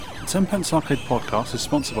Tenpence Arcade Podcast is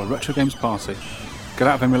sponsored by Retro Games Party. Get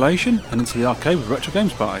out of emulation and into the arcade with Retro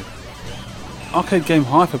Games Party. Arcade game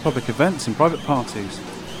hire for public events and private parties.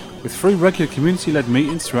 With 3 regular community-led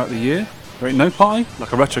meetings throughout the year, there ain't no party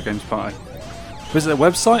like a Retro Games Party. Visit their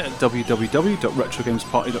website at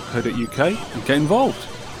www.retrogamesparty.co.uk and get involved.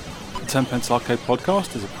 The Tenpence Arcade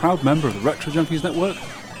Podcast is a proud member of the Retro Junkies Network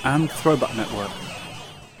and Throwback Network.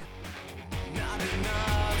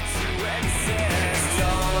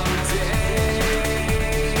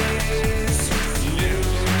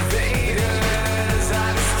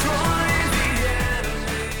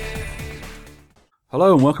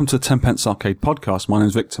 Hello and welcome to the Tenpence Arcade Podcast. My name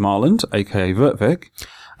is Victor Marland, aka Vertvic.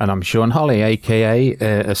 And I'm Shaun Holly, aka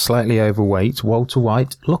a slightly overweight Walter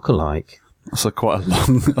White lookalike. That's quite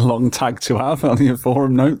a long tag to have on your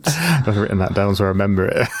forum notes. I've written that down so I remember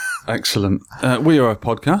it. Excellent. We are a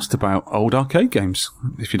podcast about old arcade games,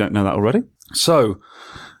 if you don't know that already. So,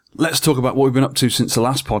 let's talk about what we've been up to since the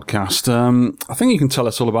last podcast. I think you can tell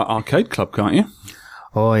us all about Arcade Club, can't you?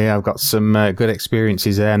 Oh yeah, I've got some good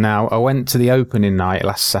experiences there now. I went to the opening night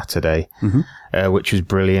last Saturday, which was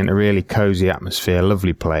brilliant. A really cosy atmosphere,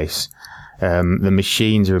 lovely place. The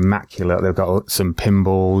machines are immaculate. They've got some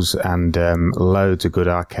pinballs and loads of good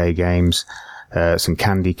arcade games, some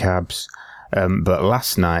candy cabs. But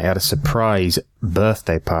last night I had a surprise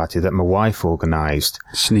birthday party that my wife organised.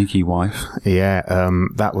 Sneaky wife. Yeah,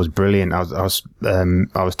 that was brilliant. I was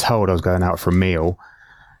told I was going out for a meal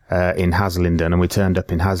in Haslingden, and we turned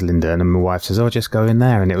up in Haslingden, and my wife says, "Oh, just go in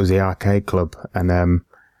there," and it was the arcade club, and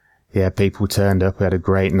yeah, people turned up. We had a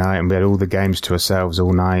great night, and we had all the games to ourselves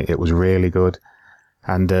all night. It was really good,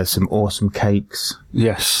 and some awesome cakes.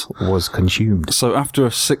 Yes, was consumed. So after a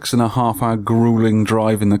 6.5-hour grueling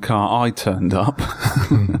drive in the car, I turned up.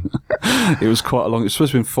 It was quite a long. It was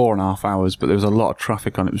supposed to be 4.5 hours, but there was a lot of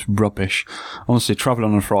traffic on it. It was rubbish. Honestly,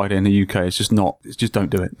 travelling on a Friday in the UK, it's just not. It's just don't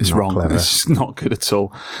do it. It's not wrong. Clever. It's not good at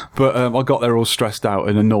all. But I got there all stressed out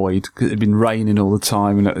and annoyed because it had been raining all the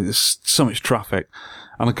time and there's so much traffic.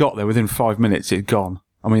 And I got there within 5 minutes. It had gone.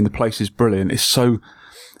 I mean, the place is brilliant.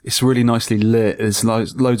 It's really nicely lit. There's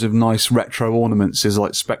loads of nice retro ornaments. There's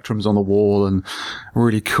like spectrums on the wall and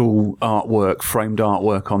really cool artwork, framed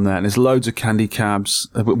artwork on there. And there's loads of candy cabs.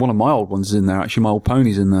 One of my old ones is in there, actually. My old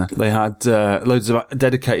pony's in there. They had loads of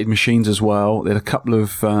dedicated machines as well. They had a couple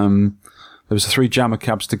of... there was 3 jammer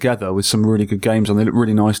cabs together with some really good games on. They looked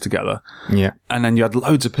really nice together. Yeah. And then you had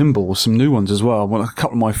loads of pinballs, some new ones as well. Well, a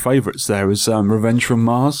couple of my favourites there is Revenge from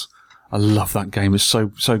Mars. I love that game. It's so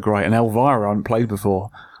great. And Elvira I hadn't played before.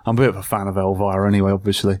 I'm a bit of a fan of Elvira anyway,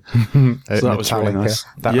 obviously. So that was really nice.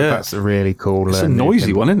 That's a really cool... It's a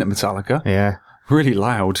noisy one, isn't it, Metallica? Yeah. Really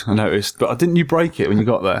loud, I noticed. But didn't you break it when you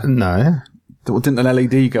got there? No. Didn't an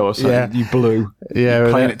LED go or something? Yeah. You blew. Yeah. You're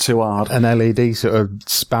playing it too hard. An LED sort of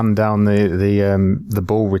spanned down the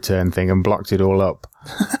ball return thing and blocked it all up.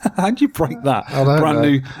 How'd you break that?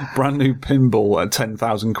 Brand new pinball at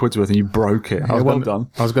 10,000 quid's worth and you broke it. Well done.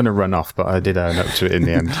 I was going to run off, but I did own up to it in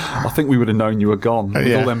the end. I think we would have known you were gone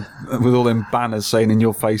with all them banners saying in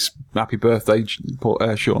your face, "Happy birthday,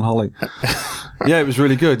 Shaun Holly." Yeah, it was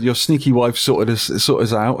really good. Your sneaky wife sorted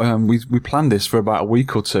us out. We planned this for about a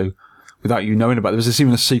week or two without you knowing about it. There was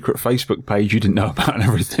even a secret Facebook page you didn't know about and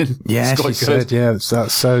everything. Yeah, she said, yeah,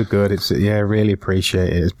 that's so good. I really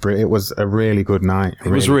appreciate it. It was a really good night.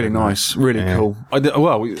 It was really nice, really cool. I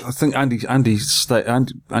think Andy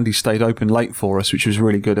stayed open late for us, which was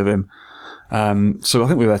really good of him. So I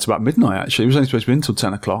think we were there till about midnight, actually. It was only supposed to be until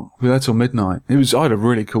 10 o'clock. We were there till midnight. I had a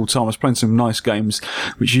really cool time. I was playing some nice games,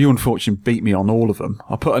 which you unfortunately beat me on all of them.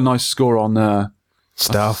 I put a nice score on,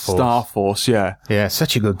 Star Force, yeah. Yeah,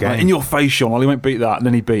 such a good game. In your face, Shaun. Ollie won't beat that, and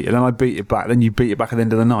then he beat it. Then I beat it back. Then you beat it back at the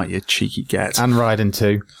end of the night, you cheeky get. And Raiden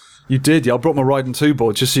 2. You did, yeah. I brought my Raiden 2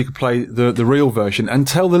 board just so you could play the real version and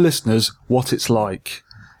tell the listeners what it's like.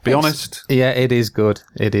 Be honest. Yeah, it is good.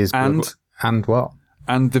 It is good. And what?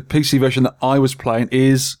 And the PC version that I was playing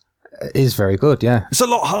is very good, yeah. It's a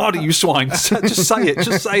lot harder, you swine. Just say it.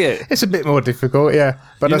 Just say it. It's a bit more difficult, yeah.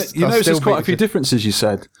 But you noticed there's quite a few differences, you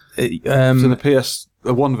said. To the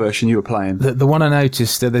PS1 version you were playing. The one I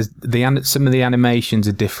noticed, some of the animations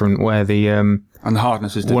are different, where and the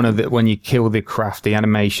hardness is different. When you kill the craft, the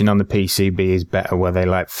animation on the PCB is better, where they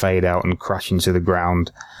like fade out and crash into the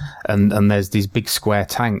ground. And there's these big square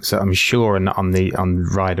tanks that I'm sure are not on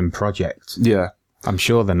Raiden Project. Yeah. I'm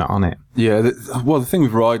sure they're not on it. Yeah, the thing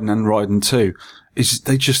with Raiden and Raiden 2 is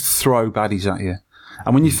they just throw baddies at you.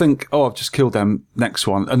 And when you think, oh, I've just killed them, next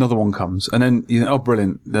one, another one comes. And then, oh,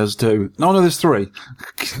 brilliant, there's 2. No, there's 3.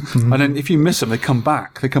 And then if you miss them, they come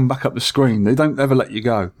back. They come back up the screen. They don't ever let you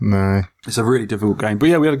go. No. It's a really difficult game. But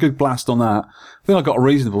yeah, we had a good blast on that. I think I got a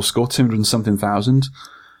reasonable score, 200 and something thousand.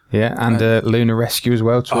 Yeah, and Lunar Rescue as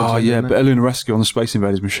well. Oh, yeah, but a Lunar Rescue on the Space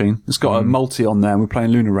Invaders machine. It's got a multi on there, and we're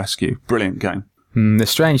playing Lunar Rescue. Brilliant game. The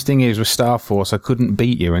strange thing is with Star Force, I couldn't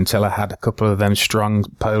beat you until I had a couple of them strong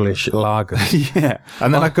Polish lagers. Yeah.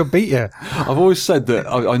 And then I could beat you. I've always said that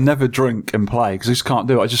I never drink and play because I just can't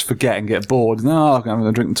do it. I just forget and get bored. No, I'm going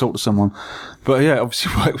to drink and talk to someone. But yeah,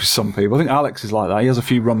 obviously work with some people. I think Alex is like that. He has a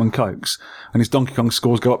few rum and cokes and his Donkey Kong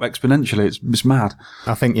scores go up exponentially. It's mad.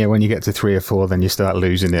 I think, yeah, when you get to 3 or 4, then you start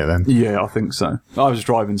losing it then. Yeah, I think so. I was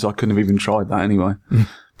driving, so I couldn't have even tried that anyway.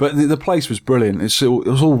 But the place was brilliant. It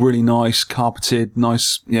was all really nice, carpeted,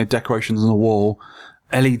 nice, decorations on the wall,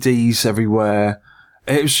 LEDs everywhere.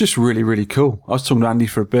 It was just really, really cool. I was talking to Andy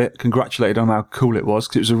for a bit, congratulated on how cool it was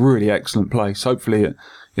because it was a really excellent place. Hopefully,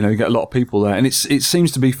 you get a lot of people there, and it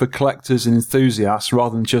seems to be for collectors and enthusiasts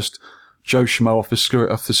rather than just Joe Schmo off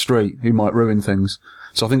the street who might ruin things.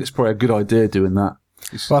 So I think it's probably a good idea doing that.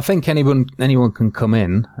 Well, I think anyone can come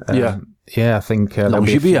in. Yeah, I think. As long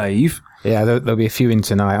as you behave. Yeah, there'll be a few in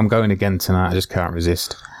tonight. I'm going again tonight. I just can't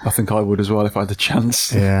resist. I think I would as well if I had the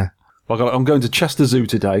chance. Yeah. Well, I'm going to Chester Zoo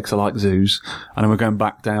today because I like zoos, and then we're going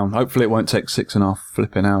back down. Hopefully it won't take 6.5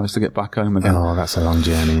 flipping hours to get back home again. Oh, that's a long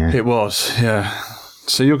journey, yeah. It was, yeah.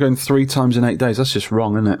 So you're going 3 times in 8 days. That's just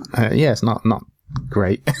wrong, isn't it? Yeah, it's not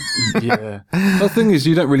great. Yeah. The thing is,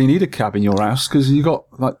 you don't really need a cab in your house because you've got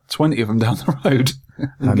like 20 of them down the road.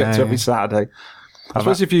 You get to every Saturday. I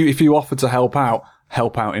suppose if you offer to help out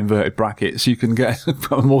inverted brackets, you can get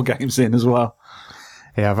more games in as well.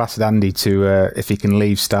 Yeah, I've asked Andy to if he can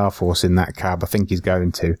leave Star Force in that cab. I think he's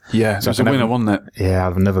going to. Yeah, so it was a winner, wasn't it? Yeah, I'll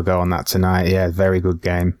have another go on that tonight. Yeah, very good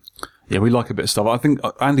game. Yeah, we like a bit of stuff. I think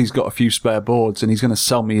Andy's got a few spare boards and he's going to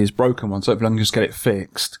sell me his broken one, so hopefully I can just get it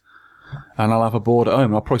fixed. And I'll have a board at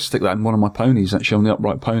home. I'll probably stick that in one of my ponies, actually, on the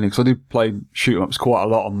upright pony, because I do play shoot-ups quite a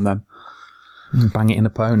lot on them. Bang it in a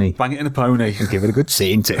pony. Bang it in a pony. And give it a good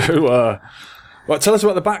scene too. Right, tell us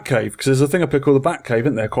about the Batcave, because there's a thing up here called the Batcave,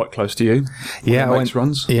 isn't there, quite close to you? Yeah,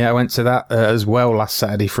 I went to that as well last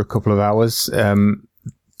Saturday for a couple of hours.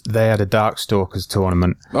 They had a Darkstalkers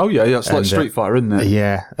tournament. Oh yeah, it's like Street Fighter, isn't it?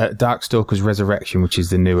 Yeah, Darkstalkers Resurrection, which is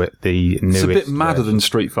the newest. It's a bit madder than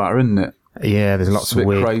Street Fighter, isn't it? Yeah, there's lots of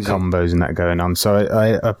weird combos and that going on.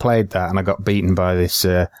 So I played that and I got beaten by this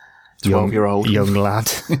 12-year-old young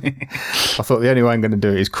lad. I thought the only way I'm going to do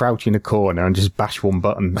it is crouch in a corner and just bash one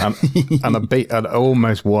button. And I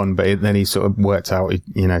almost won, but then he sort of worked out,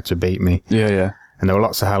 to beat me. Yeah. And there were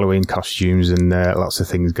lots of Halloween costumes and lots of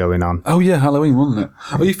things going on. Oh yeah, Halloween, wasn't it?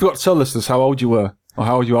 Oh, you forgot to tell us how old you were, or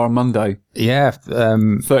how old you are on Monday. Yeah.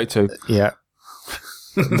 32. Yeah.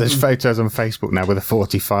 There's photos on Facebook now with a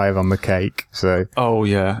 45 on the cake. So. Oh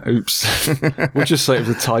yeah, oops. We'll just say it was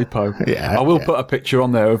a typo. Yeah. I will put a picture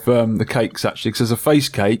on there of the cakes actually, because there's a face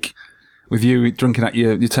cake with you drinking at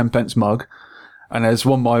your 10p mug, and there's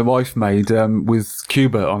one my wife made with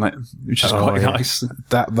Cuba on it, which is quite nice.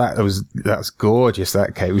 That's gorgeous.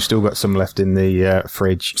 That cake. We've still got some left in the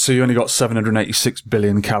fridge. So you only got 786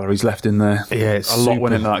 billion calories left in there. Yeah, it's a lot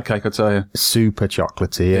went into that cake, I tell you. Super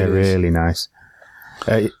chocolatey. Yeah, really nice.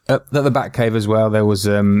 At the Batcave as well, there was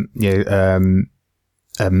a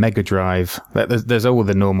Mega Drive. There's all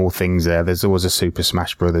the normal things there. There's always a Super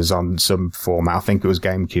Smash Brothers on some format. I think it was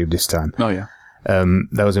GameCube this time. Oh yeah.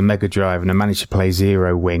 There was a Mega Drive, and I managed to play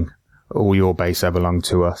Zero Wing. All your base ever belonged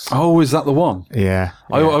to us. Oh, is that the one? Yeah.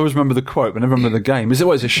 I always remember the quote, but I never remember the game. Is it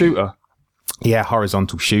a shooter? Yeah,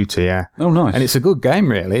 horizontal shooter. Yeah. Oh, nice. And it's a good game,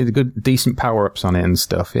 really. The good, decent power ups on it and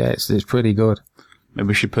stuff. Yeah, it's pretty good. Maybe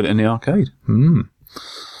we should put it in the arcade. And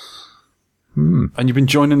you've been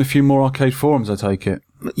joining a few more arcade forums, I take it?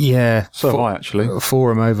 Yeah. So have I, actually.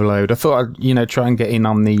 Forum overload. I thought I'd, try and get in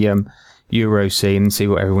on the Euro scene and see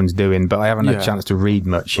what everyone's doing, but I haven't had a chance to read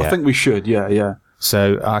much yet. I think we should, yeah.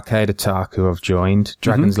 So, Arcade Otaku I've joined,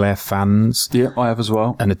 Dragon's Lair Fans. Yeah, I have as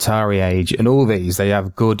well. And Atari Age. And all these, they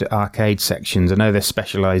have good arcade sections. I know they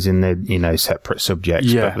specialise in the, separate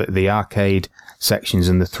subjects, but the arcade sections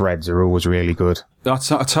and the threads are always really good.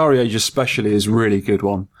 Atari Age especially is a really good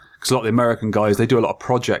one. Because a lot of the American guys, they do a lot of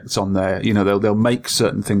projects on there. They'll make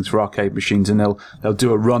certain things for arcade machines and they'll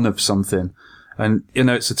do a run of something. And,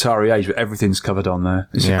 it's Atari Age, but everything's covered on there.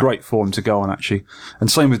 It's a great forum to go on, actually.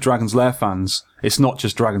 And same with Dragon's Lair fans. It's not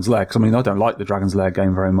just Dragon's Lair, because, I don't like the Dragon's Lair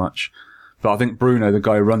game very much. But I think Bruno, the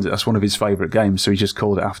guy who runs it, that's one of his favourite games, so he just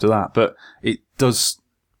called it after that. But it does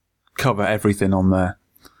cover everything on there.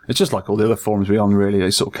 It's just like all the other forums we're on, really.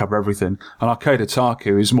 They sort of cover everything. And Arcade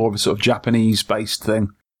Otaku is more of a sort of Japanese-based thing.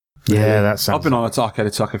 Yeah, that sounds... I've been on Arcade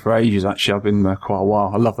Otaku for ages, actually. I've been there quite a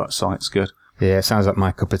while. I love that site. It's good. Yeah, it sounds like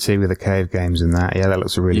my cup of tea with the cave games and that. Yeah, that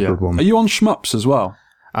looks a really good one. Are you on Shmups as well?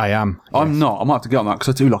 I am. Yes. I'm not. I might have to get on that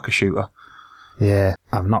because I do like a shooter. Yeah,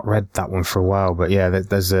 I've not read that one for a while, but yeah,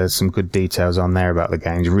 there's some good details on there about the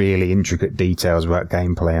games. Really intricate details about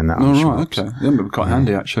gameplay and that. Oh, right, okay. That would be quite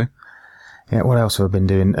handy, actually. Yeah, what else have I been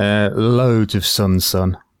doing? Loads of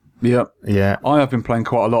Sonson. Yep. Yeah. I have been playing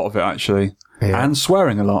quite a lot of it, actually. Yeah. And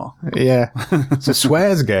swearing a lot. Yeah. It's a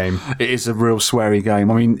swears game. It is a real sweary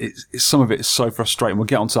game. I mean, some of it is so frustrating. We'll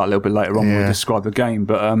get onto that a little bit later on when we describe the game.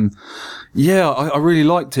 But, I really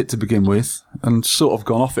liked it to begin with and sort of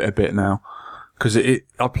gone off it a bit now. Because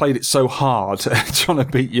I played it so hard trying to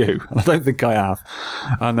beat you. I don't think I have.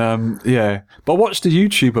 And, But I watched a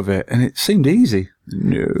YouTube of it and it seemed easy.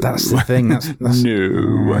 No. That's the thing. That's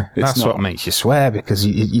no. That's what makes you swear, because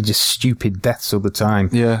you just stupid deaths all the time.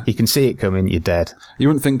 Yeah. You can see it coming, you're dead. You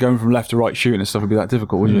wouldn't think going from left to right shooting and stuff would be that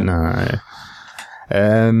difficult, would you? No.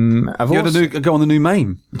 You had to go on the new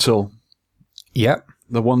Mame at all? Yep.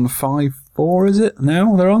 The 154, is it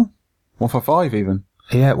now they're on? 155 even.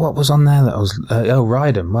 Yeah, what was on there that was...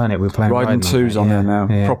 Raiden, weren't it? We were playing Raiden 2's on there now.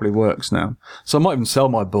 Yeah. Properly works now. So I might even sell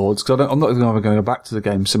my boards, because I'm not ever going to go back to the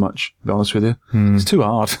game so much, to be honest with you. It's too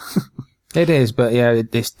hard. It is, but yeah,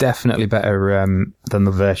 it's definitely better than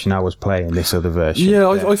the version I was playing, this other version. Yeah,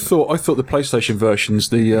 I thought the PlayStation versions,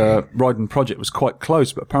 the Raiden Project, was quite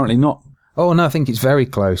close, but apparently not. Oh, no, I think it's very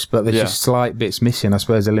close, but there's just slight bits missing. I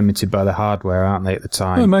suppose they're limited by the hardware, aren't they, at the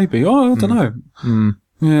time? Oh, maybe. Oh, I don't know.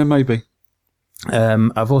 Yeah, maybe.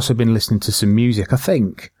 I've also been listening to some music. I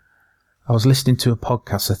think I was listening to a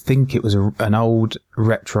podcast. I think it was an old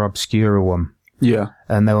Retro Obscura one. Yeah.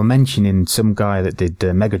 And they were mentioning some guy that did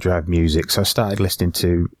Mega Drive music. So I started listening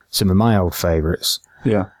to some of my old favourites.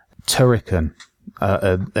 Yeah. Turrican,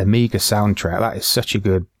 Amiga soundtrack. That is such a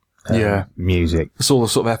good music. It's all the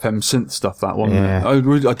sort of FM synth stuff, that one. Yeah.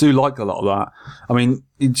 I do like a lot of that. I mean,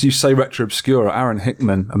 you say Retro Obscura, Aaron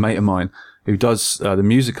Hickman, a mate of mine, who does the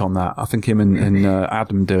music on that. I think him and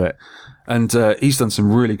Adam do it. And he's done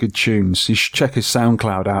some really good tunes. You should check his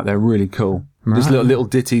SoundCloud out. They're really cool. Right. There's little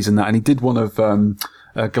ditties in that. And he did one of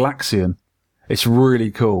Galaxian. It's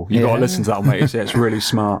really cool. You've got to listen to that, mate. It's really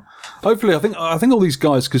smart. Hopefully, I think all these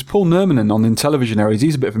guys, because Paul Nurmanen on Intellivision Areas,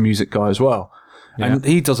 he's a bit of a music guy as well. Yeah. And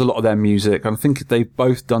he does a lot of their music. And I think they've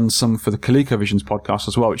both done some for the ColecoVisions podcast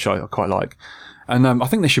as well, which I quite like. And I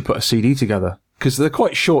think they should put a CD together, because they're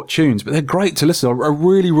quite short tunes, but they're great to listen to. I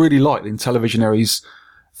really, really like the Intellivision Areas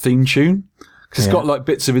theme tune, because it's got like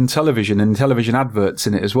bits of Intellivision and Intellivision adverts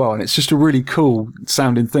in it as well. And it's just a really cool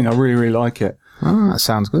sounding thing. I really, really like it. Oh, that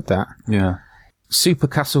sounds good, that. Yeah. Super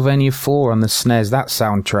Castlevania 4 on the SNES, that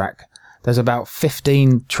soundtrack. There's about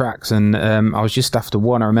 15 tracks, and I was just after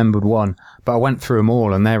one. I remembered one, but I went through them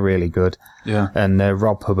all, and they're really good. Yeah. And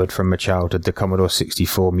Rob Hubbard from my childhood, the Commodore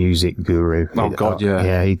 64 music guru. Oh, God, yeah.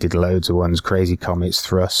 Yeah, he did loads of ones. Crazy Comets,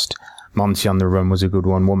 Thrust, Monty on the Run was a good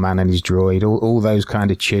one. One Man and His Droid, all those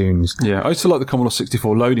kind of tunes. Yeah, I used to like the Commodore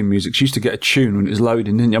 64 loading music. She used to get a tune when it was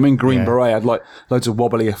loading, didn't you? I mean, Green Beret had like loads of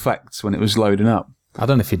wobbly effects when it was loading up. I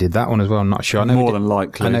don't know if he did that one as well. I'm not sure. More than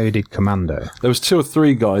likely. I know he did Commando. There was 2 or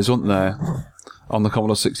 3 guys, weren't there, on the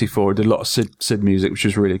Commodore 64 who did a lot of Sid music, which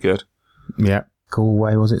was really good. Yeah.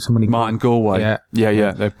 Galway, was it? Martin Galway.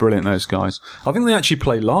 Yeah. They're brilliant, those guys. I think they actually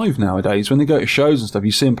play live nowadays. When they go to shows and stuff,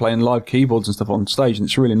 you see them playing live keyboards and stuff on stage, and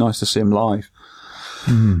it's really nice to see them live.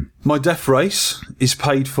 My Deathrace is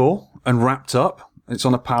paid for and wrapped up. It's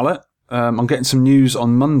on a pallet. I'm getting some news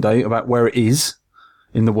on Monday about where it is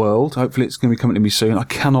in the world. Hopefully it's going to be coming to me soon. I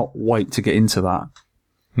cannot wait to get into that.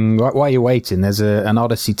 While you're waiting, there's an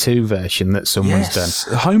Odyssey 2 version that someone's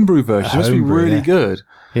done. A homebrew version. It's supposed to be really good.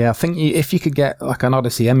 Yeah, I think if you could get like an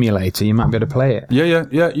Odyssey emulator, you might be able to play it. Yeah.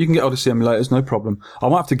 You can get Odyssey emulators, no problem. I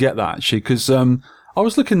might have to get that, actually, because I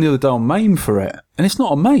was looking the other day on Mame for it, and it's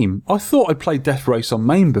not on Mame. I thought I'd played Deathrace on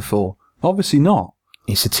Mame before. Obviously not.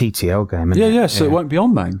 It's a TTL game, isn't it? So it won't be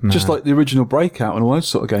on Mame. No. Just like the original Breakout and all those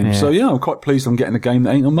sort of games. Yeah. So, I'm quite pleased I'm getting a game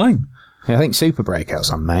that ain't on Mame. Yeah, I think Super Breakout's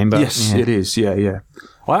on Mame. But, yes, it is. Yeah.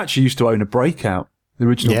 I actually used to own a Breakout, the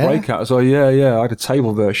original Breakout. So, I had a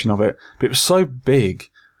table version of it. But it was so big.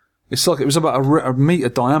 It's like it was about a metre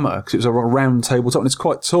diameter, because it was a round tabletop, and it's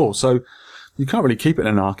quite tall. So you can't really keep it in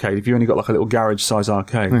an arcade if you only got like a little garage-size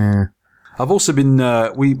arcade. Yeah. I've also been,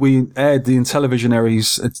 we aired the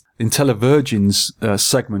Intellivisionaries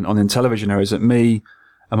segment on Intellivisionaries that me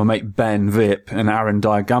and my mate Ben Vip and Aaron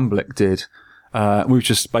Diagamblic did. We were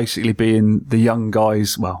just basically being the young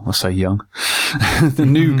guys, well, I say young, the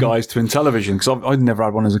new guys to Intellivision, because I'd never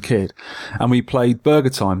had one as a kid, and we played Burger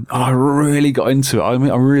Time, and I really got into it. I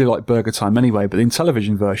mean, I really like Burger Time anyway, but the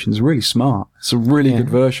Intellivision version is really smart. It's a really good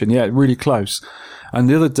version, really close. And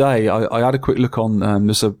the other day, I had a quick look on,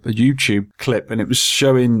 there's a YouTube clip, and it was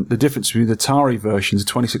showing the difference between the Atari versions, the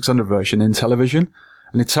 2600 version, and Intellivision.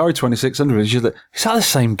 And the Atari 2600 is just like, is that the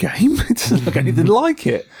same game? It doesn't look anything like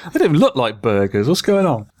it. They don't even look like burgers. What's going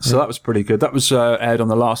on? So that was pretty good. That was aired on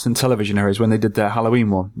the last Intellivision areas when they did their Halloween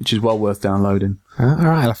one, which is well worth downloading. All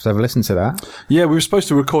right, I'll have to have a listen to that. Yeah, we were supposed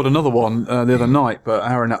to record another one the other night, but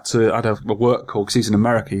Aaron had a work call because he's in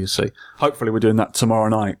America, you see. Hopefully we're doing that tomorrow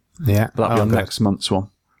night. Yeah. But that'll be on next month's one.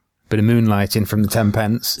 Bit of moonlighting from the 10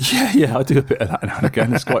 pence. Yeah, I do a bit of that now and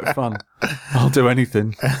again. It's quite fun. I'll do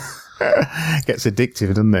anything. Gets addictive,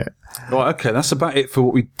 doesn't it? Right, okay, that's about it for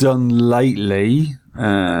what we've done lately.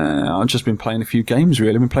 I've just been playing a few games,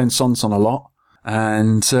 really. I've been playing Sonson a lot,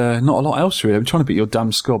 and not a lot else, really. I'm trying to beat your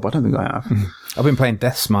damn score, but I don't think I have. I've been playing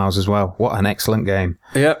Death Smiles as well. What an excellent game.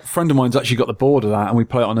 Yeah, a friend of mine's actually got the board of that, and we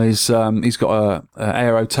play it on his, he's got a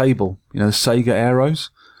aero table, the Sega Aeros.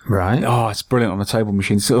 Right. Oh, it's brilliant on a table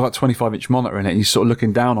machine. It's got like 25-inch monitor in it, and you're sort of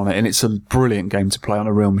looking down on it, and it's a brilliant game to play on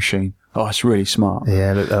a real machine. Oh, it's really smart.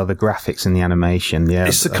 Yeah, the graphics and the animation, yeah.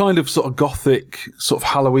 It's the kind of sort of gothic, sort of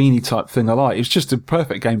Halloween-y type thing I like. It's just a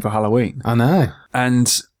perfect game for Halloween. I know.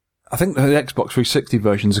 And I think the Xbox 360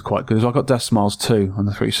 versions are quite good. I've got Death Smiles 2 on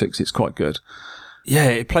the 360. It's quite good. Yeah,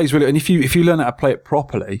 it plays really... And if you learn how to play it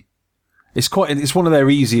properly, it's one of their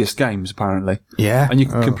easiest games, apparently. Yeah. And you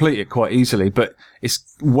can complete it quite easily, but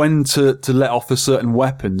it's when to let off the certain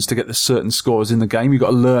weapons to get the certain scores in the game. You've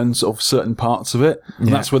got to learn sort of certain parts of it. And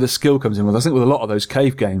that's where the skill comes in. I think with a lot of those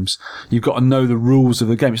cave games, you've got to know the rules of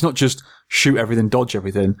the game. It's not just shoot everything, dodge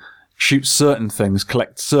everything. Shoot certain things,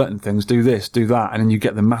 collect certain things, do this, do that, and then you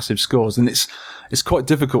get the massive scores. And it's quite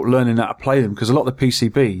difficult learning how to play them because a lot of the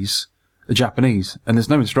PCBs are Japanese, and there's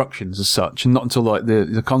no instructions as such, and not until like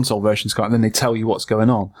the console versions come out, and then they tell you what's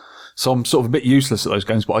going on. So I'm sort of a bit useless at those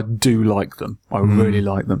games, but I do like them. I really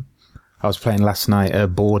like them. I was playing last night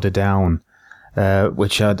Border Down,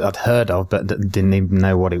 which I'd heard of, but didn't even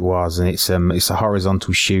know what it was, and it's a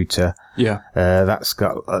horizontal shooter. Yeah. That's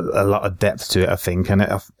got a lot of depth to it, I think, and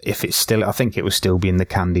I think it will still be in the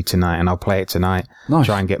candy tonight, and I'll play it tonight. Nice.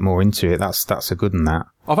 Try and get more into it. That's a good one, that.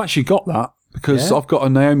 I've actually got that. Because I've got a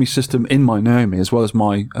Naomi system in my Naomi as well as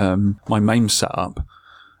my my Mame setup,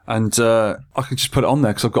 and I can just put it on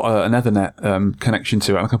there because I've got an Ethernet connection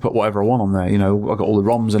to it. And I can put whatever I want on there. I've got all the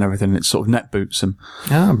ROMs and everything. And it's sort of net boots them.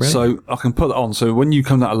 Oh, brilliant. So I can put that on. So when you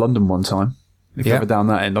come down to London one time, if you're ever down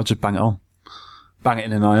that end, I'll just bang it on, bang it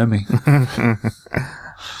in a Naomi.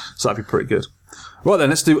 So that'd be pretty good. Right then,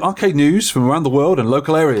 let's do arcade news from around the world and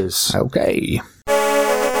local areas. Okay.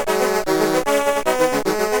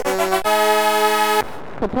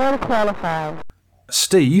 Prepare to qualify.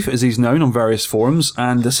 Steve, as he's known on various forums,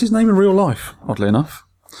 and that's his name in real life, oddly enough.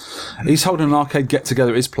 He's holding an arcade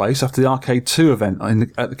get-together at his place after the Arcade 2 event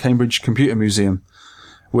at the Cambridge Computer Museum,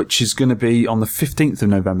 which is going to be on the 15th of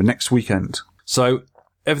November, next weekend. So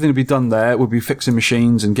everything will be done there. We'll be fixing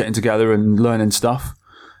machines and getting together and learning stuff.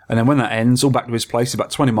 And then when that ends, all back to his place,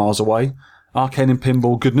 about 20 miles away, arcade and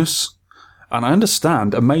pinball goodness. And I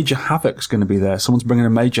understand a Major Havoc's going to be there. Someone's bringing a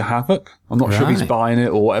Major Havoc. I'm not sure if he's buying it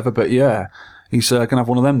or whatever, but yeah, he's going to have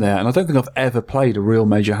one of them there. And I don't think I've ever played a real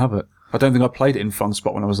Major Havoc. I don't think I played it in Fun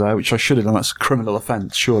Spot when I was there, which I should have done. That's a criminal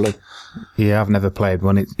offence, surely. Yeah, I've never played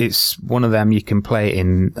one. It's one of them you can play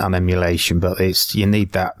in on emulation, but you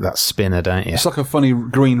need that spinner, don't you? It's like a funny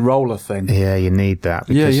green roller thing. Yeah, you need that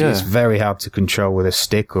because it's very hard to control with a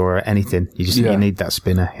stick or anything. You need that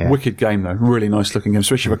spinner. Yeah. Wicked game though, really nice looking game,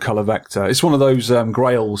 especially with colour vector. It's one of those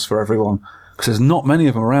grails for everyone because there's not many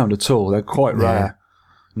of them around at all. They're quite rare.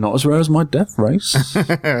 Not as rare as my Deathrace.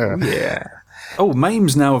 Yeah. Oh,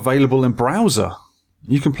 Mame's now available in browser.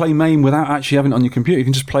 You can play Mame without actually having it on your computer. You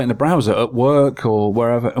can just play it in the browser at work or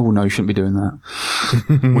wherever. Oh, no, you shouldn't be doing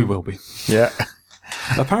that. We will be. Yeah.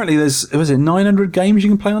 Apparently there's, 900 games you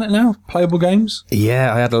can play on it now? Playable games?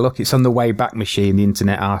 Yeah, I had a look. It's on the Wayback Machine, the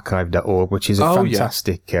internetarchive.org, which is a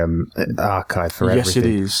fantastic archive for everything. Yes, it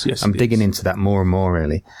is. Yes, I'm digging into that more and more,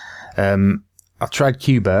 really. I've tried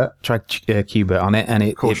Qbert on it, and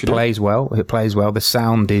it plays well. It plays well. The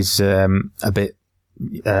sound is a bit,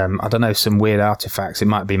 I don't know, some weird artifacts. It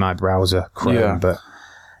might be my browser, Chrome, but...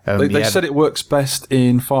 They said it works best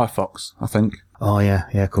in Firefox, I think. Oh, yeah,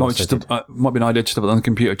 of course. Might be an idea just to put it on the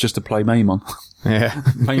computer just to play Mame on. Yeah.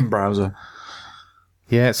 Mame browser.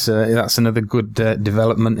 Yeah, that's another good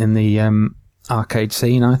development in the arcade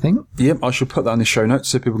scene, I think. Yep, I should put that in the show notes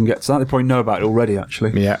so people can get to that. They probably know about it already,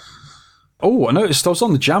 actually. Yeah. Oh, I noticed I was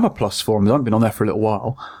on the Jammer Plus forums. I haven't been on there for a little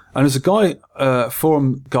while. And there's a guy,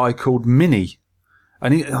 forum guy called Mini.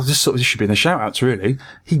 And this should be in the shout-outs, really.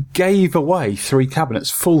 He gave away 3 cabinets,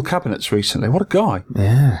 full cabinets recently. What a guy.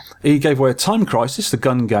 Yeah. He gave away a Time Crisis, the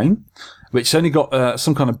gun game, which only got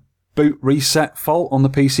some kind of boot reset fault on the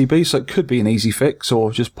PCB, so it could be an easy fix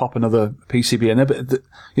or just pop another PCB in there. But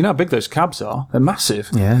you know how big those cabs are? They're massive.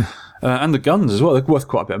 Yeah. And the guns as well, they're worth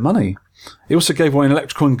quite a bit of money. He also gave away an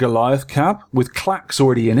Electrical and Goliath cab with clacks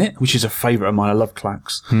already in it, which is a favourite of mine. I love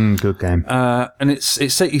clacks. Good game. And he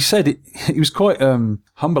said he was quite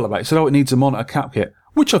humble about it. He said, it needs a monitor cap kit,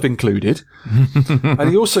 which I've included. And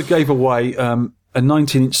he also gave away a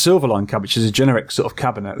 19-inch Silverline cab, which is a generic sort of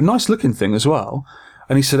cabinet. A nice looking thing as well.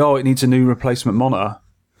 And he said, it needs a new replacement monitor,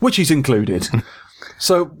 which he's included.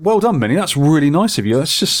 So, well done, Minnie. That's really nice of you.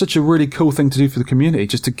 That's just such a really cool thing to do for the community,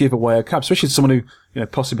 just to give away a cab, especially to someone who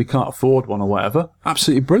possibly can't afford one or whatever.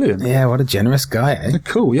 Absolutely brilliant. Yeah, what a generous guy, eh?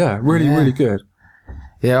 Cool, yeah. Really, really good.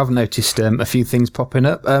 Yeah, I've noticed a few things popping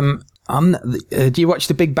up. Do you watch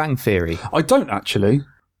The Big Bang Theory? I don't, actually.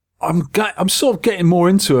 I'm sort of getting more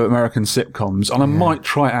into American sitcoms, and I might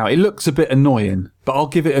try it out. It looks a bit annoying, but I'll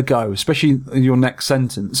give it a go, especially in your next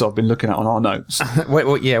sentence I've been looking at on our notes.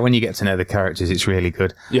 Well, yeah, when you get to know the characters, it's really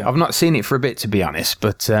good. Yeah. I've not seen it for a bit, to be honest,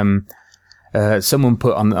 but someone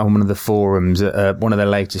put on one of the forums, one of the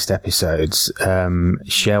latest episodes,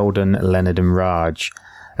 Sheldon, Leonard and Raj,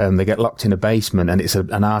 they get locked in a basement, and it's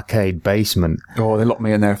an arcade basement. Oh, they lock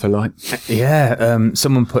me in there if they like. Yeah,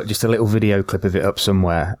 someone put just a little video clip of it up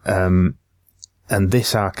somewhere. And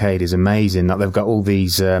this arcade is amazing. Like, they've got all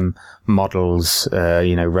these models,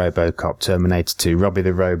 RoboCop, Terminator 2, Robbie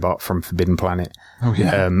the Robot from Forbidden Planet. Oh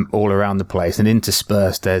yeah, all around the place. And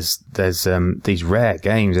interspersed, there's these rare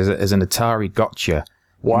games. There's an Atari Gotcha.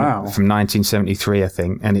 Wow. From 1973, I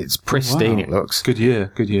think, and it's pristine. It looks good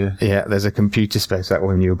year. Yeah, there's a computer space. That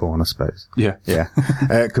when you were born, I suppose. Yeah.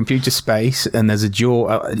 Computer space, and there's a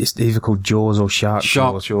Jaw. It's either called Jaws or Shark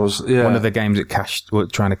Jaws. Yeah, one of the games that were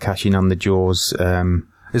trying to cash in on the Jaws.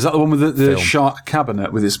 Is that the one with the shark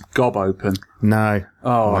cabinet with its gob open? No.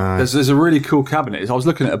 Oh, no. There's a really cool cabinet. I was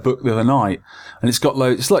looking at a book the other night, and it's got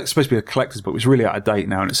loads. It's like supposed to be a collector's book. It's really out of date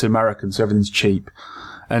now, and it's American, so everything's cheap.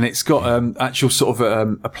 And it's got actual sort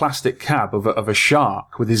of a plastic cab of a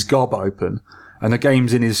shark with his gob open, and the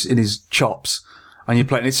game's in his chops, and you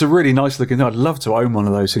play. And it's a really nice looking thing. I'd love to own one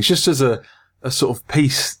of those things, just as a sort of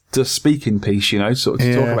piece, to speaking piece, sort of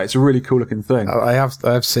to talk about. It's a really cool looking thing.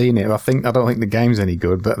 I've seen it. I don't think the game's any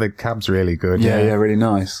good, but the cab's really good. Yeah, really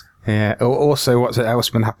nice. Yeah. Also, what's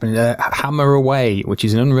else been happening? Hammer Away, which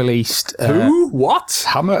is an unreleased... Who? What?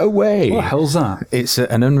 Hammer Away. What the hell's that? It's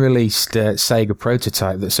an unreleased Sega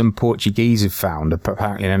prototype that some Portuguese have found,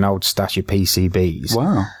 apparently in an old stash of PCBs.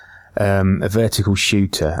 Wow. A vertical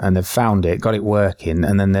shooter, and they've found it, got it working,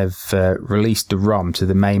 and then they've released the ROM to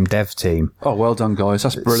the Mame dev team. Oh, well done, guys.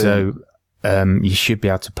 That's brilliant. So... you should be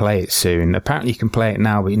able to play it soon. Apparently you can play it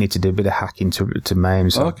now, but you need to do a bit of hacking to Mame,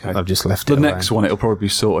 so okay. I've just left it The next one, it'll probably be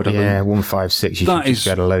sorted. Yeah, 156, you should just be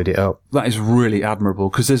able to load it up. That is really admirable,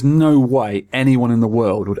 because there's no way anyone in the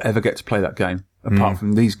world would ever get to play that game, apart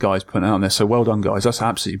from these guys putting it out there. So well done, guys. That's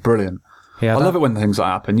absolutely brilliant. Yeah, I love it when things like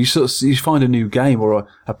that happen. You find a new game or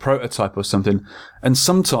a prototype or something, and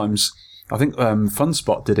sometimes... I think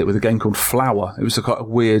FunSpot did it with a game called Flower. It was quite a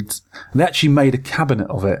weird... They actually made a cabinet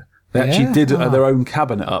of it. They actually did their own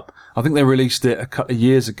cabinet up. I think they released it a couple of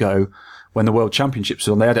years ago when the World Championships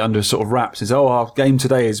was on. They had it under sort of wraps. It's, our game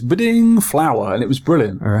today is bidding Flower, and it was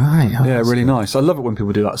brilliant. Right. Yeah, really nice. I love it when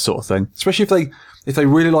people do that sort of thing, especially if they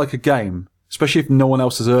really like a game, especially if no one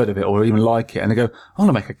else has heard of it or even like it, and they go, I want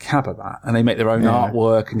to make a cab of that, and they make their own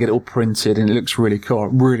artwork and get it all printed, and it looks really cool. I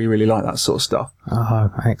really, really like that sort of stuff. Oh,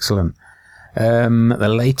 excellent. The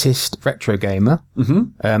latest Retro Gamer.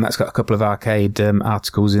 That's got a couple of arcade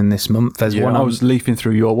articles in this month. There's one. I was leafing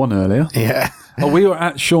through your one earlier. Yeah. We were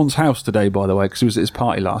at Shaun's house today, by the way, because it was at his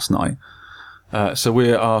party last night. So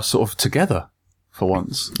we are sort of together for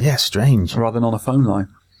once. Yeah, strange. Rather than on a phone line.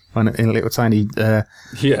 In a little tiny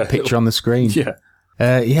picture on the screen. Yeah.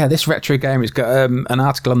 This Retro Gamer, it's got an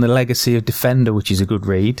article on the legacy of Defender, which is a good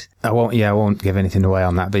read. I won't give anything away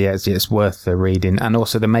on that, but yeah, it's worth reading. And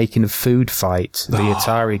also the making of Food Fight, the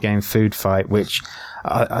Atari game Food Fight, which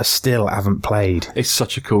I still haven't played. It's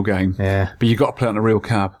such a cool game. Yeah. But you've got to play it on a real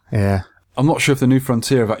cab. Yeah. I'm not sure if the New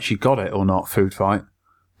Frontier have actually got it or not, Food Fight,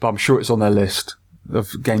 but I'm sure it's on their list of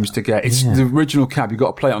games to get. It's the original cab. You've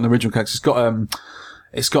got to play it on the original cab. It's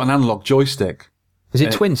got an analog joystick. Is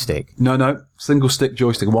it twin stick? No, single stick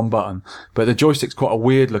joystick, one button. But the joystick's quite a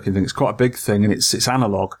weird looking thing. It's quite a big thing, and it's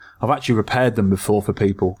analog. I've actually repaired them before for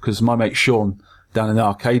people, because my mate Shaun down in the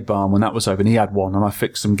arcade barn when that was open. He had one, and I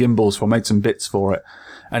fixed some gimbals for, made some bits for it,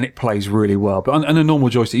 and it plays really well. But on a normal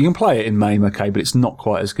joystick, you can play it in Mame, okay, but it's not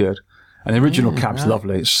quite as good. And the original cab's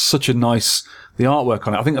lovely. It's such a nice, the artwork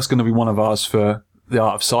on it. I think that's going to be one of ours for the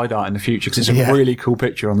art of side art in the future, because it's a really cool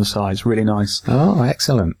picture on the side. It's really nice. Oh,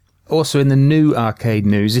 excellent. Also, in the new arcade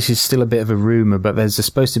news, this is still a bit of a rumour, but there's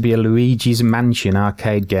supposed to be a Luigi's Mansion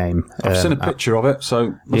arcade game. I've seen a picture of it,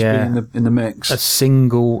 so must be in the mix. A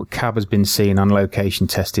single cab has been seen on location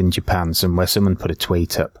test in Japan somewhere. Someone put a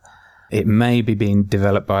tweet up. It may be being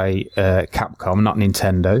developed by Capcom, not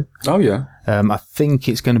Nintendo. Oh, yeah. I think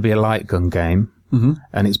it's going to be a light gun game,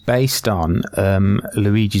 and it's based on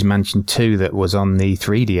Luigi's Mansion 2 that was on the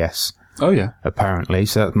 3DS. Oh, yeah. Apparently,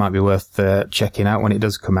 so that might be worth checking out when it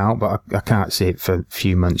does come out, but I can't see it for a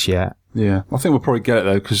few months yet. Yeah, I think we'll probably get it,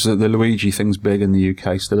 though, because the Luigi thing's big in the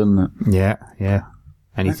UK still, isn't it? Yeah.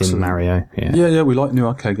 Anything Excellent. Mario, Yeah, we like new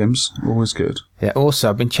arcade games. Always good. Yeah, also,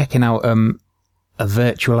 I've been checking out a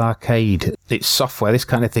virtual arcade. It's software. This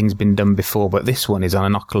kind of thing's been done before, but this one is on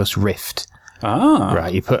an Oculus Rift. Ah.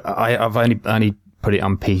 Right, I've only put it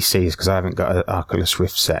on PCs because I haven't got an Oculus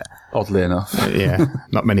Rift set. Oddly enough. Yeah,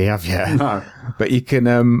 not many have yet. No. But you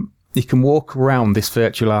can walk around this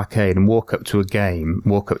virtual arcade and walk up to a game,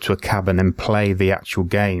 walk up to a cabin and play the actual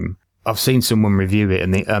game. I've seen someone review it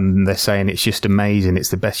and they're saying it's just amazing. It's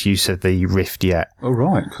the best use of the Rift yet. Oh,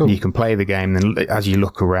 right, cool. You can play the game, and as you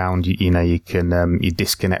look around, you can you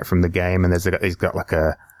disconnect from the game, and he's got like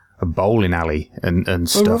a bowling alley and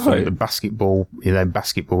stuff. Right. And basketball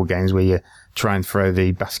games where you try and throw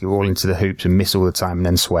the basketball into the hoops and miss all the time and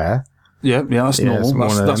then swear. Yeah, that's normal.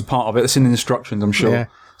 That's part of it. It's in the instructions, I'm sure. Yeah.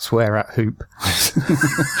 Swear at hoop.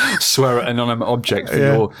 Swear at an inanimate object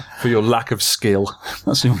for your lack of skill.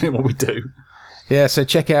 That's normally what we do. Yeah, so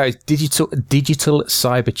check it out. It's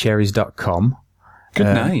digitalcybercherries.com.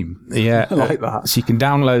 Good name. Yeah. I like that. So you can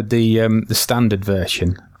download the standard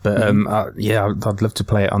version. But I'd love to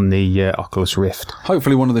play it on the Oculus Rift.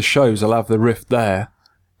 Hopefully one of the shows will have the Rift there.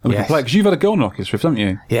 And we can play it, because you've had a go on Oculus Rift, haven't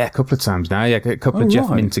you? Yeah, a couple of times now. Yeah, a couple of Jeff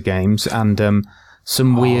Minter games and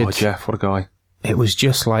some weird... Oh, Jeff, what a guy. It was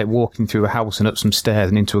just like walking through a house and up some stairs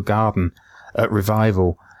and into a garden at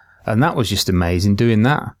Revival. And that was just amazing doing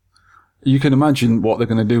that. You can imagine what they're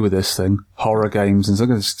going to do with this thing. Horror games, and they're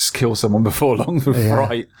going to kill someone before long for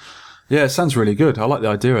fright. Yeah, it sounds really good. I like the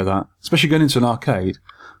idea of that. Especially going into an arcade.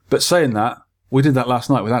 But saying that, we did that last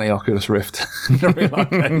night without the Oculus Rift in a real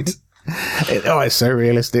arcade. It's so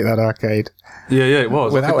realistic, that arcade. Yeah, it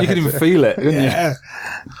was. You could even feel it, couldn't you?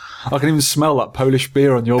 I can even smell that Polish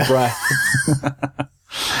beer on your breath.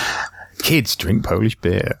 Kids drink Polish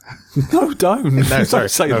beer. No, don't. No, sorry.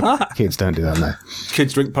 Don't say that. Kids don't do that, no.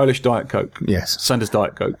 Kids drink Polish Diet Coke. Yes. Send us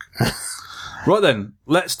Diet Coke. Right then,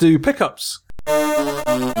 let's do pickups.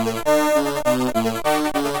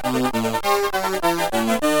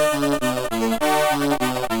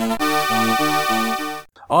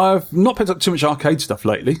 I've not picked up too much arcade stuff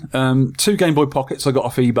lately. 2 Game Boy Pockets I got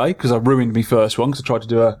off eBay because I ruined my first one because I tried to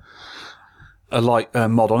do a light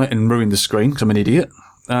mod on it and ruined the screen because I'm an idiot.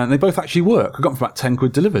 And they both actually work. I got them for about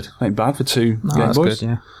 £10 delivered. Ain't bad for 2 Game Boys. Good,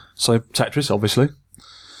 yeah. So Tetris, obviously.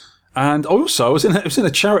 And also, I was in a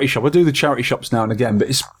charity shop. I do the charity shops now and again, but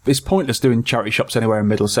it's pointless doing charity shops anywhere in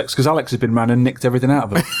Middlesex because Alex has been around and nicked everything out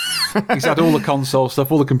of them. He's had all the console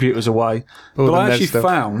stuff, all the computers away. But I actually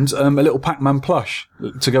found a little Pac-Man plush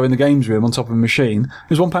to go in the games room on top of a machine.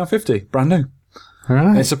 It was £1.50, brand new. Right.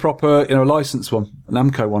 And it's a proper, licensed one, an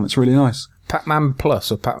Namco one. It's really nice. Pac-Man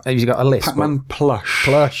Plus, or have you got a list? Pac-Man plush.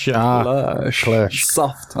 Plush. Plush.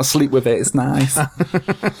 Soft. I sleep with it. It's nice.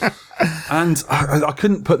 And I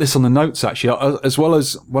couldn't put this on the notes, actually. As well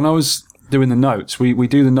as when I was doing the notes, we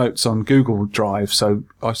do the notes on Google Drive, so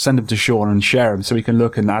I send them to Shaun and share them so we can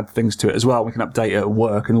look and add things to it as well. We can update it at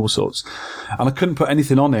work and all sorts. And I couldn't put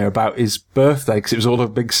anything on there about his birthday because it was all a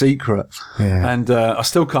big secret. Yeah. And I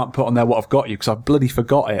still can't put on there what I've got you because I bloody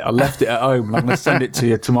forgot it. I left it at home and I'm going to send it to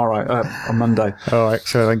you tomorrow, on Monday. Oh,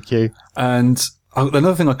 excellent. Thank you. And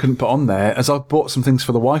another thing I couldn't put on there is I've bought some things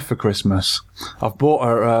for the wife for Christmas. I've bought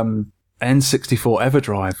her N64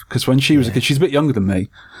 EverDrive because when she was a kid, she's a bit younger than me.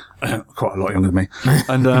 Quite a lot younger than me.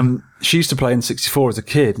 And she used to play N64 as a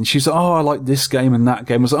kid. And she's like, oh, I like this game and that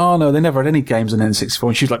game. I was like, oh, no, they never had any games on N64.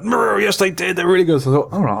 And she's like, yes, they did. They're really good. So I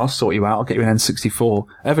thought, all right, I'll sort you out. I'll get you an N64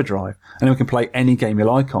 EverDrive. And then we can play any game you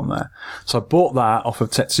like on there. So I bought that off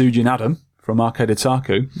of Tetsuji and Adam from Arcade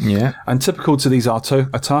Otaku. Yeah. And typical to these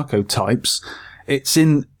Otaku types, it's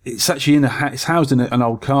housed in an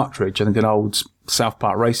old cartridge, I think an old South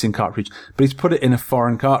Park Racing cartridge, but he's put it in a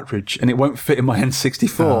foreign cartridge and it won't fit in my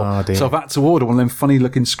N64. Oh, dear. So I've had to order one of them funny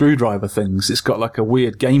looking screwdriver things. It's got like a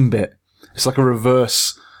weird game bit It's like a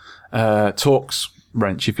reverse Torx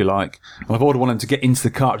wrench, if you like. And I've ordered one of them to get into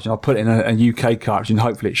the cartridge, and I'll put it in a UK cartridge, and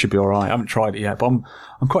hopefully it should be all right. I haven't tried it yet, but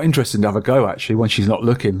I'm quite interested to have a go, actually, when she's not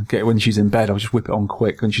looking. When she's in bed, I'll just whip it on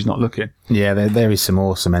quick when she's not looking. Yeah, there is some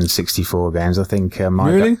awesome N64 games. I think.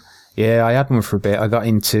 Really? Yeah, I had one for a bit. I got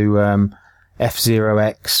into F-Zero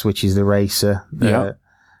X, which is the racer. Yeah.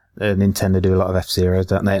 Nintendo do a lot of F-Zeros,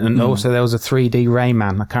 don't they? And also there was a 3D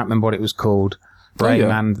Rayman. I can't remember what it was called.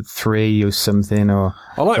 Rayman 3 or something. I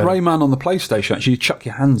like Rayman on the PlayStation. Actually, you chuck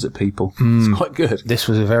your hands at people. It's quite good. This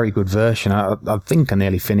was a very good version. I think I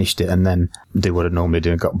nearly finished it and then do what I normally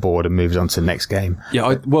do and got bored and moved on to the next game.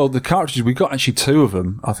 Yeah, the cartridges, we got actually 2 of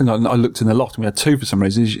them. I think I looked in the loft and we had 2 for some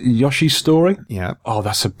reason. Yoshi's Story. Yeah. Oh,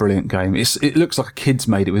 that's a brilliant game. It looks like a kid's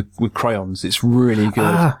made it with crayons. It's really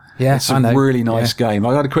good. Yeah, it's a really nice game.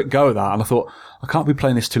 I had a quick go at that and I thought, I can't be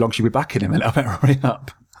playing this too long. She'll be back in a minute. I better hurry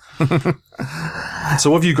up.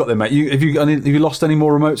 So what have you got there, mate? Have you lost any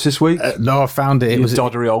more remotes this week? No, I found it. You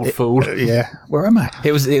doddery old fool. Yeah. Where am I?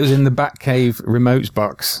 It was in the Batcave remotes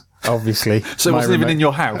box, obviously. So it wasn't even in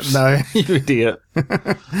your house? No. You idiot.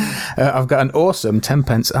 I've got an awesome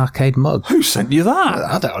 10p arcade mug. Who sent you that?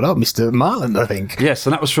 I don't know, Mr. Marland, I think. Yes,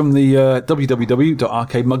 and that was from the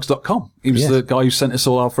www.arcademugs.com. He was the guy who sent us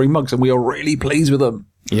all our free mugs, and we are really pleased with them.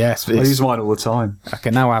 Yes. I use mine all the time. I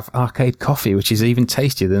can now have arcade coffee, which is even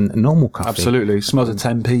tastier than normal coffee. Absolutely. It smells of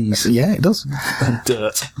 10p's. Yeah, it does. And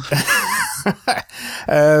dirt.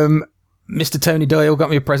 Mr. Tony Doyle got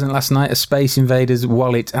me a present last night, a Space Invaders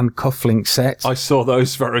wallet and cufflink set. I saw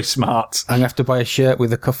those. Very smart. I'm going to have to buy a shirt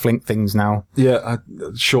with the cufflink things now. Yeah, a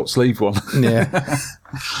short sleeve one. Yeah.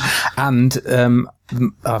 And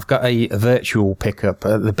I've got a virtual pickup,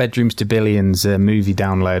 the Bedrooms to Billions movie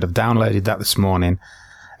download. I've downloaded that this morning.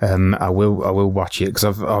 I will watch it because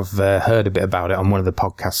I've heard a bit about it on one of the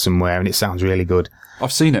podcasts somewhere, and it sounds really good.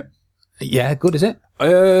 I've seen it. Yeah, good, is it?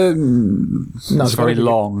 It's very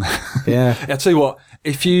long. Yeah. I'll tell you what,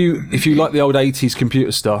 if you like the old 80s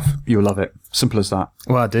computer stuff, you'll love it. Simple as that.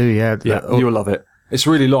 Well, I do, yeah. Yeah, you'll love it. It's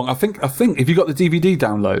really long. I think if you got the DVD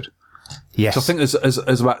download, yes. I think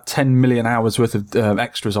there's about 10 million hours worth of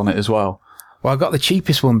extras on it as well. Well, I got the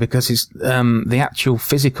cheapest one because it's the actual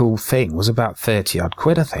physical thing was about 30-odd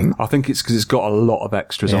quid, I think. I think it's because it's got a lot of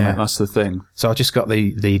extras on it. That's the thing. So I just got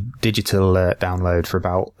the digital download for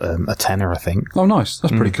about a tenner, I think. Oh, nice.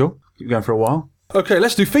 That's pretty cool. Keep going for a while. Okay,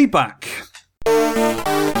 let's do feedback.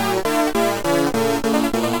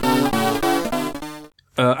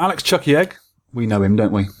 Alex Chucky Egg. We know him,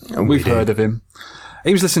 don't we? We've heard of him.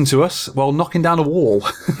 He was listening to us while knocking down a wall.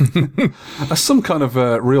 That's some kind of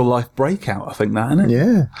real-life breakout, I think, that, isn't it?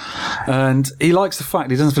 Yeah. And he likes the fact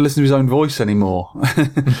he doesn't have to listen to his own voice anymore.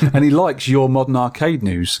 And he likes your modern arcade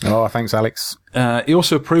news. Oh, thanks, Alex. He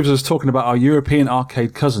also approves of us talking about our European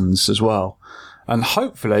arcade cousins as well. And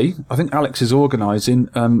hopefully, I think Alex is organising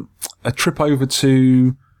a trip over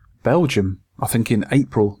to Belgium, I think in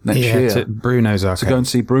April next year. To Bruno's arcade. To go and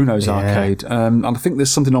see Bruno's arcade. And I think there's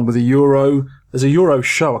something on with the Euro. There's a Euro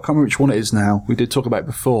show. I can't remember which one it is now. We did talk about it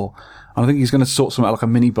before. And I think he's going to sort something out like a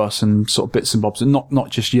minibus and sort of bits and bobs. And not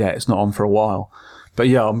just yet. It's not on for a while. But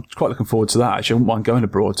yeah, I'm quite looking forward to that. Actually, I wouldn't mind going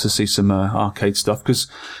abroad to see some arcade stuff because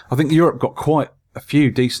I think Europe got quite a few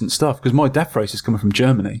decent stuff because my Deathrace is coming from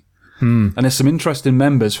Germany. And there's some interesting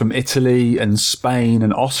members from Italy and Spain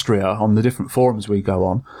and Austria on the different forums we go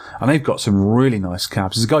on. And they've got some really nice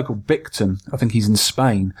cabs. There's a guy called Bicton. I think he's in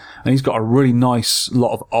Spain. And he's got a really nice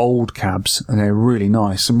lot of old cabs. And they're really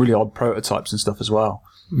nice. Some really odd prototypes and stuff as well.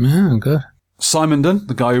 Yeah, good. Simondon,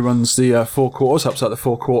 the guy who runs the Four Quarters, helps out the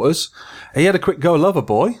Four Quarters. He had a quick go at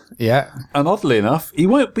Loverboy. Yeah. And oddly enough, he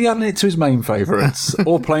won't be adding it to his main favourites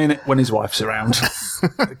or playing it when his wife's around.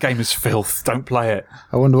 The game is filth. Don't play it.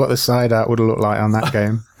 I wonder what the side art would have looked like on that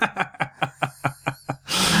game. I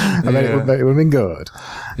bet it would have been good.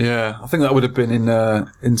 Yeah, I think that would have been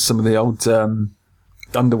in some of the old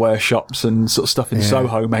underwear shops and sort of stuff in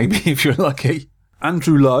Soho, maybe, if you're lucky.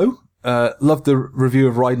 Andrew Lowe loved the review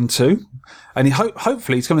of Raiden 2. And he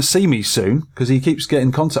hopefully he's going to see me soon because he keeps getting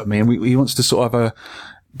in contact with me and he wants to sort of have a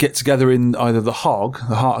get together in either the Hog,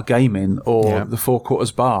 the Heart of Gaming, or the Four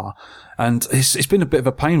Quarters Bar. And it's been a bit of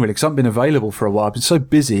a pain, really, because I haven't been available for a while. I've been so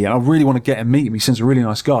busy, and I really want to get and meet him. He seems a really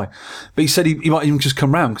nice guy. But he said he might even just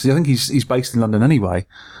come round, because I think he's based in London anyway.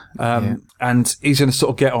 And he's going to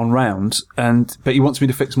sort of get on round, but he wants me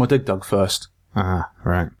to fix my dig dug first. Ah,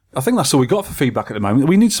 right. I think that's all we got for feedback at the moment.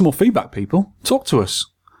 We need some more feedback, people. Talk to us.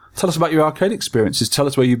 Tell us about your arcade experiences. Tell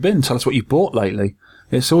us where you've been. Tell us what you bought lately.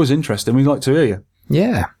 It's always interesting. We'd like to hear you.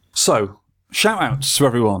 Yeah. So, shout-outs to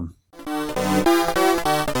everyone.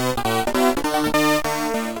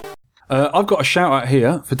 I've got a shout out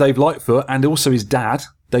here for Dave Lightfoot and also his dad,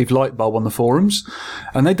 Dave Lightbulb, on the forums.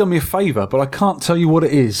 And they've done me a favour, but I can't tell you what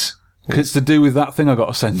it is. Because it's to do with that thing I got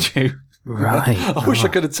to send you. Right. I wish I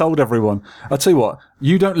could have told everyone. I'll tell you what,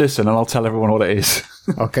 you don't listen and I'll tell everyone what it is.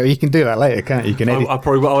 Okay, you can do that later, can't you? You can edit.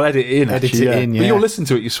 I'll edit it in. Edit it in, yeah. But you'll listen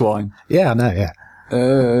to it, you swine. Yeah, I know, yeah.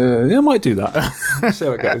 Yeah, I might do that. See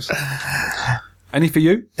how it goes. Any for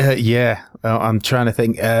you? Yeah. I'm trying to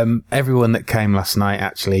think. Everyone that came last night,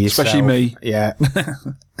 actually. Especially me. Yeah.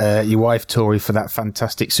 Your wife, Tori, for that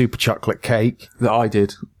fantastic super chocolate cake. That I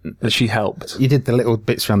did. That she helped. You did the little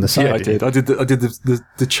bits around the side. Yeah, I did. I did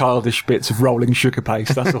the childish bits of rolling sugar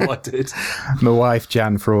paste. That's all I did. My wife,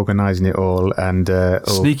 Jan, for organising it all. And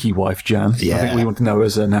sneaky wife, Jan. Yeah. I think we want to know her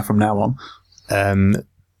as now from now on.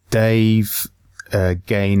 Dave,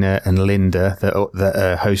 Gaynor and Linda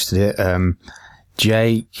that hosted it.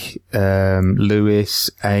 Jake, Lewis,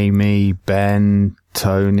 Amy, Ben,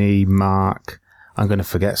 Tony, Mark. I'm going to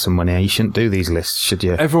forget someone here. You shouldn't do these lists, should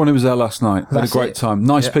you? Everyone who was there last night had a great time.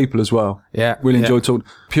 Nice people as well. Yeah. Really enjoyed talking.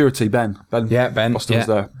 Purity, Ben. Yeah, Ben. Boston was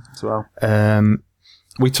there as well.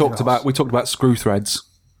 We talked about screw threads.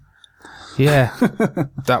 Yeah.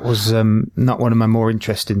 That was not one of my more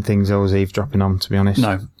interesting things I was eavesdropping on, to be honest.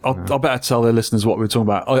 No. I'll better tell the listeners what we were talking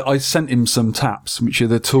about. I sent him some taps, which are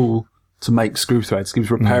the tool to make screw threads. He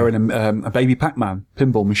was repairing a baby Pac-Man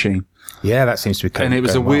pinball machine. Yeah, that seems to be. And it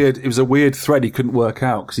was a weird thread he couldn't work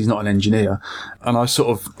out because he's not an engineer. And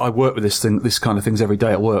I work with this kind of things every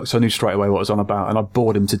day at work, so I knew straight away what it was on about. And I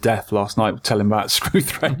bored him to death last night telling him about screw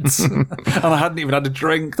threads. And I hadn't even had a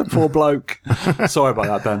drink. The poor bloke. Sorry about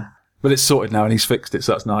that, Ben. But it's sorted now, and he's fixed it,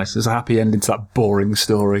 so that's nice. There's a happy ending to that boring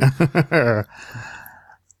story.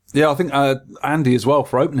 Yeah, I think Andy as well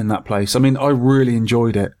for opening that place. I mean, I really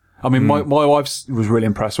enjoyed it. I mean, my wife was really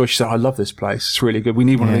impressed. Well, she said, I love this place. It's really good. We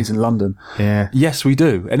need one of these in London. Yeah. Yes, we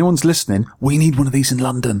do. Anyone's listening, we need one of these in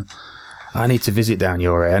London. I need to visit down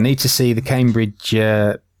your area. I need to see the Cambridge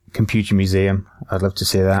Computer Museum. I'd love to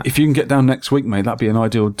see that. If you can get down next week, mate, that'd be an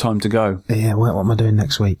ideal time to go. Yeah, what am I doing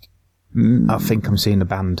next week? I think I'm seeing a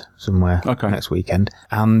band somewhere next weekend.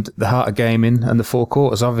 And the Heart of Gaming and the Four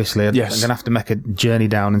Quarters, obviously. Yes. I'm going to have to make a journey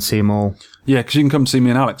down and see them all. Yeah, because you can come see me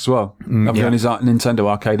and Alex as well. I'm going to Nintendo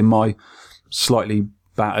arcade in my slightly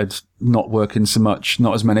battered, not working so much,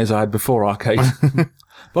 not as many as I had before arcade. But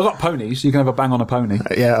I've got ponies. You can have a bang on a pony.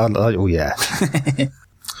 Yeah, oh yeah.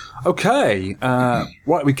 Okay.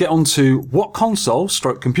 Right, we get on to what console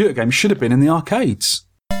 / computer game should have been in the arcades.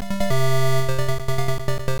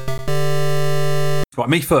 Right,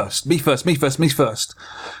 me first. I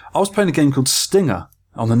was playing a game called Stinger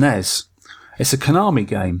on the NES. It's a Konami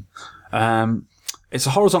game. It's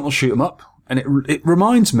a horizontal shoot 'em up, and it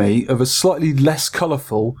reminds me of a slightly less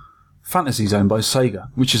colourful Fantasy Zone by Sega,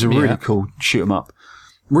 which is a really cool shoot 'em up.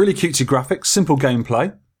 Really cutesy graphics, simple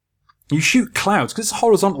gameplay. You shoot clouds, because it's a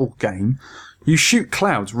horizontal game. You shoot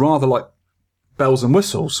clouds rather like bells and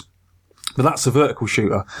whistles. But that's a vertical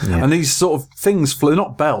shooter. Yeah. And these sort of things fly,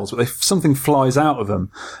 not bells, but something flies out of them.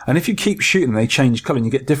 And if you keep shooting, they change colour and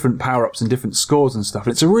you get different power-ups and different scores and stuff.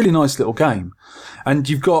 And it's a really nice little game. And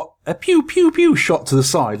you've got a pew, pew, pew shot to the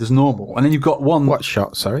side as normal. And then you've got one... What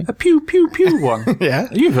shot, sorry? A pew, pew, pew one. Yeah.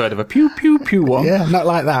 You've heard of a pew, pew, pew one. Yeah, not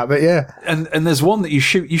like that, but yeah. And there's one that you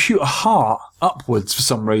shoot a heart upwards for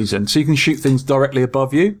some reason. So you can shoot things directly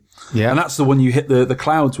above you. Yeah. And that's the one you hit the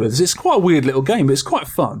clouds with. It's quite a weird little game, but it's quite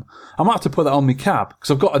fun. I might have to put that on my cab,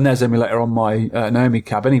 because I've got a NES emulator on my Naomi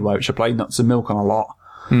cab anyway, which I play Nuts and Milk on a lot.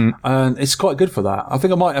 And it's quite good for that. I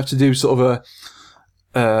think I might have to do sort of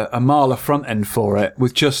a Marla front end for it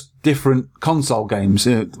with just different console games,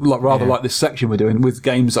 like this section we're doing, with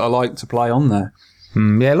games that I like to play on there.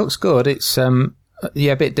 Yeah, it looks good. It's a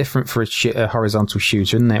bit different for a horizontal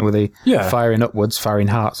shooter, isn't it? With the firing upwards, firing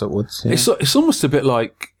hearts upwards. Yeah. It's almost a bit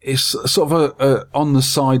like, it's sort of a on the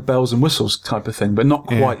side bells and whistles type of thing, but not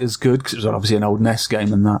quite as good, because it was obviously an old NES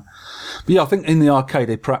game and that. But yeah, I think in the arcade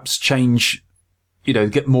they perhaps change,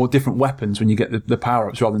 get more different weapons when you get the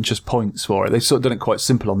power-ups rather than just points for it. They've sort of done it quite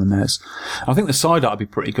simple on the NES. I think the side art would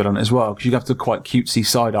be pretty good on it as well, because you have to quite cutesy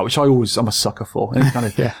side art, which I'm a sucker for. Any kind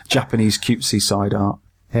of Japanese cutesy side art.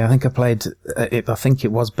 Yeah, I think I played it. I think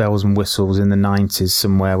it was Bells and Whistles in the 90s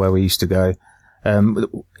somewhere where we used to go.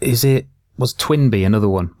 Was Twinbee another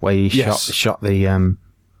one where you shot the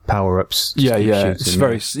power-ups? Yeah. It's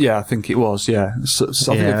very, I think it was, yeah. So I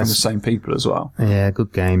think they're from the same people as well. Yeah,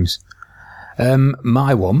 good games.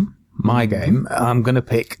 My game, I'm going to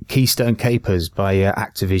pick Keystone Capers by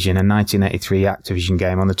Activision, a 1983 Activision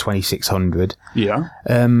game on the 2600. Yeah.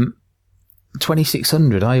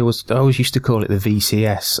 2600, I always used to call it the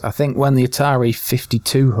VCS. I think when the Atari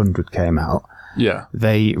 5200 came out, Yeah.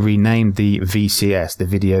 They renamed the VCS, the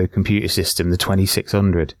Video Computer System, the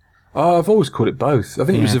 2600. Oh, I've always called it both. I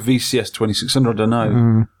think it was a VCS 2600, I don't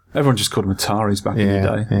know. Everyone just called them Ataris back in the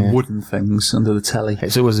day. Yeah. Wooden things under the telly.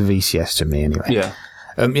 It's always a VCS to me, anyway. Yeah.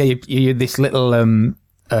 You're this little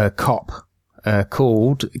cop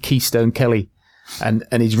called Keystone Kelly, and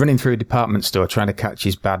he's running through a department store trying to catch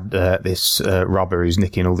his this robber who's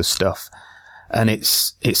nicking all the stuff. And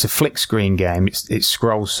it's a flick screen game. It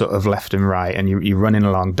scrolls sort of left and right, and you're running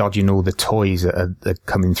along, dodging all the toys that are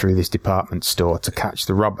coming through this department store to catch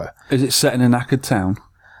the robber. Is it set in a knackered town?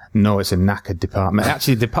 No, it's a knackered department.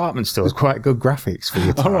 Actually, the department store is quite good graphics for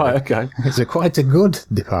you. All right, okay. It's quite a good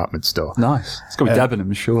department store. Nice. It's got to be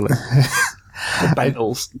Debenhams, surely.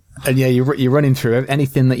 Bentals. And yeah, you're running through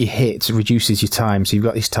anything that you hit reduces your time. So you've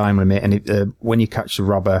got this time limit, and when you catch the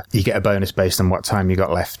robber, you get a bonus based on what time you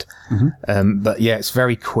got left. But yeah, it's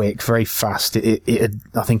very quick, very fast.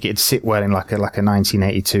 I think it'd sit well in like a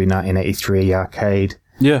 1982, 1983 arcade.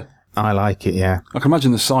 Yeah. I like it, yeah. I can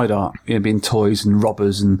imagine the side art, being toys and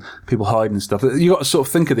robbers and people hiding and stuff. You got to sort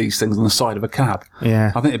of think of these things on the side of a cab.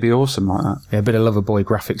 Yeah. I think it'd be awesome like that. Yeah, a bit of Loverboy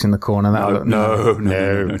graphics in the corner.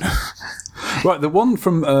 No. Right, the one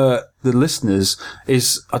from the listeners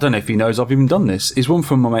is, I don't know if he knows I've even done this, is one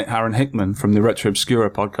from my mate Aaron Hickman from the Retro Obscura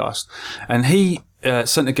podcast. And he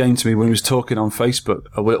sent a game to me when he was talking on Facebook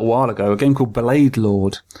a little while ago, a game called Blade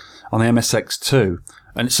Lord on the MSX2.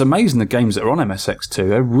 And it's amazing the games that are on MSX2.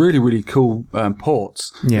 They're really, really cool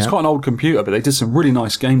ports. Yeah. It's quite an old computer, but they did some really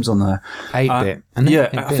nice games on there. 8-bit. I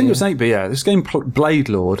think it was 8-bit, yeah. This game, Blade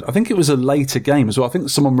Lord, I think it was a later game as well. I think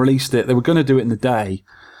someone released it. They were going to do it in the day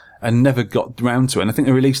and never got round to it. And I think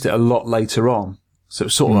they released it a lot later on. So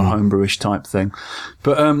it's sort of a homebrewish type thing.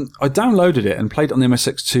 But I downloaded it and played it on the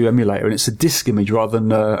MSX2 emulator, and it's a disc image rather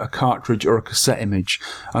than a cartridge or a cassette image.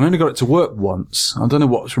 I only got it to work once. I don't know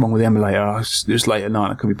what's wrong with the emulator. It was late at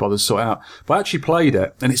night. I couldn't be bothered to sort it out. But I actually played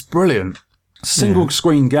it, and it's brilliant. Single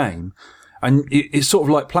screen game. And it's sort of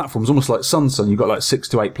like platforms, almost like Sonson. You've got like 6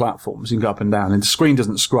 to 8 platforms. You can go up and down, and the screen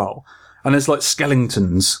doesn't scroll. And there's like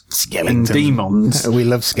skeletons and demons. We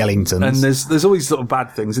love skeletons. And there's all these sort of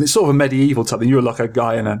bad things. And it's sort of a medieval type thing. You're like a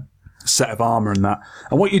guy in a set of armour and that.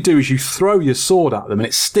 And what you do is you throw your sword at them and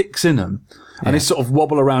it sticks in them. And they sort of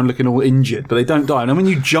wobble around looking all injured, but they don't die. And then when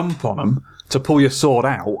you jump on them to pull your sword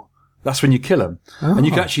out, that's when you kill them. And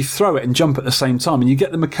you can actually throw it and jump at the same time. And you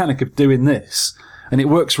get the mechanic of doing this. And it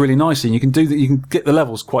works really nicely. And you can do that. You can get the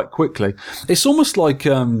levels quite quickly. It's almost like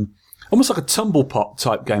a tumble pot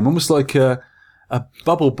type game, almost like a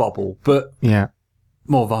bubble, but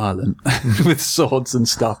more violent with swords and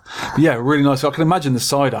stuff. But yeah, really nice. I can imagine the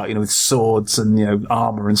side art, with swords and,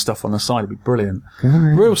 armour and stuff on the side. It'd be brilliant.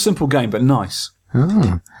 Real simple game, but nice.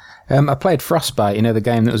 I played Frostbite, the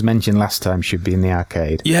game that was mentioned last time should be in the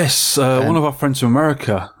arcade. Yes, one of our friends from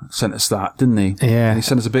America sent us that, didn't he? Yeah. And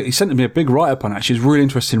he sent me a big write-up on it, actually. It was a really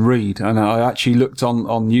interesting read. And I actually looked on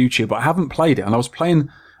YouTube, but I haven't played it. And I was playing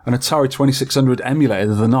an Atari 2600 emulator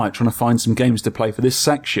the other night, trying to find some games to play for this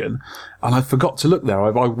section, and I forgot to look there. I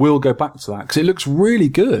will go back to that because it looks really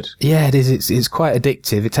good. Yeah, it is. It's quite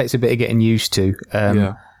addictive. It takes a bit of getting used to.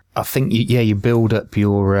 I think you build up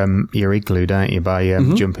your igloo, don't you, by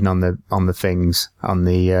jumping on the things on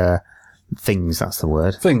the things. That's the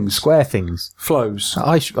word. Things, square things, flows,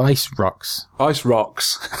 ice rocks.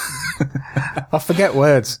 I forget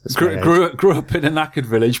words. Grew up in a knackered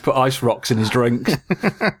village, put ice rocks in his drink.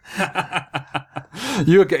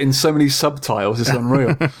 You are getting so many subtitles, it's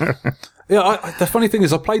unreal. Yeah, the funny thing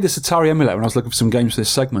is I played this Atari emulator when I was looking for some games for this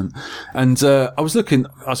segment, and I was looking,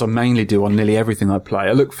 as I mainly do on nearly everything I play,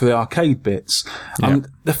 I look for the arcade bits. And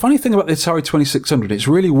the funny thing about the Atari 2600, it's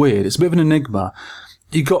really weird, it's a bit of an enigma.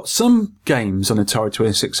 You got some games on Atari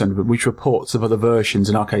 2600 which were ports of other versions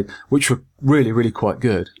in arcade, which were really, really quite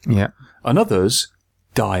good. Yeah. And others,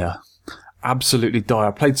 dire. Absolutely dire.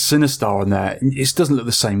 I played Sinistar on there. It doesn't look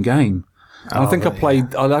the same game. And I think I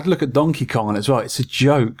had a look at Donkey Kong on it as well. It's a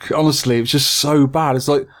joke. Honestly, it was just so bad. It's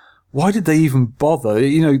like, why did they even bother?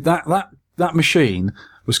 That machine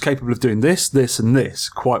was capable of doing this, and this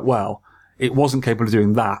quite well. It wasn't capable of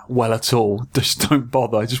doing that well at all. Just don't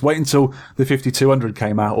bother. Just wait until the 5200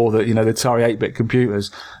 came out, or the Atari 8-bit computers.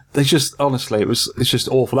 They just, honestly, it's just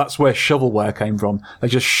awful. That's where shovelware came from. They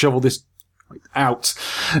just shoveled this out,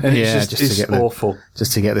 and it's awful.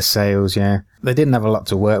 Just to get the sales, yeah. They didn't have a lot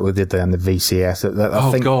to work with, did they, on the VCS?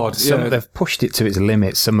 I think they've pushed it to its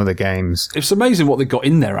limits, some of the games. It's amazing what they got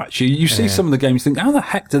in there, actually. You see some of the games, you think, how the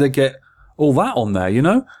heck did they get all that on there,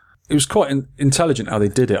 It was quite intelligent how they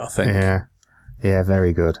did it, I think. Yeah,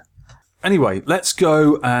 very good. Anyway, let's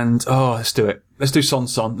go and... let's do it. Let's do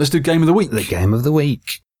Sonson. Let's do Game of the Week. The Game of the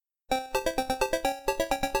Week.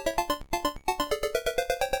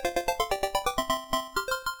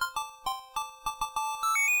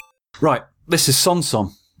 Right, this is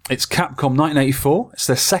Sonson. It's Capcom 1984. It's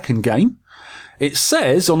their second game. It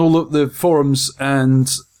says on all of the forums and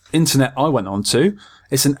internet I went on to,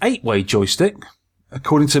 it's an 8-way joystick,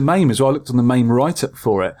 according to Mame as well. I looked on the Mame write-up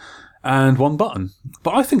for it, and one button.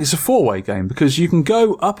 But I think it's a 4-way game because you can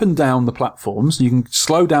go up and down the platforms. You can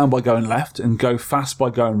slow down by going left and go fast by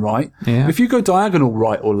going right. Yeah. If you go diagonal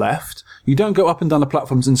right or left, you don't go up and down the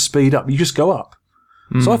platforms and speed up. You just go up.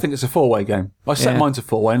 So I think it's a 4-way game. I set mine to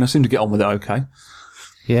 4-way and I seem to get on with it okay.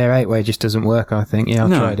 Yeah, 8-way just doesn't work, I think. Yeah, I've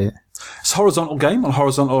tried it. It's a horizontal game on a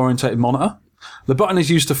horizontal orientated monitor. The button is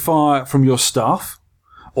used to fire from your staff,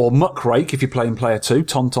 or muckrake if you're playing player 2,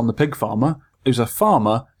 Tonton the pig farmer, who's a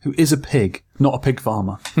farmer who is a pig, not a pig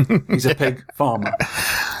farmer. He's a pig farmer.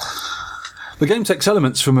 The game takes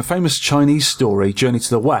elements from a famous Chinese story, Journey to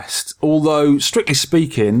the West, although, strictly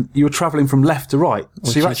speaking, you're travelling from left to right.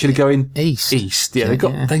 So you're actually going east. Yeah,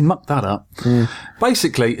 they mucked that up.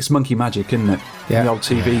 Basically, it's Monkey Magic, isn't it? Yeah. The old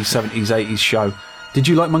TV 70s, 80s show. Did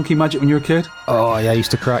you like Monkey Magic when you were a kid? Oh, yeah, I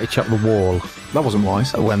used to karate chop the wall. That wasn't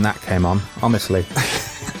wise. When that came on, honestly.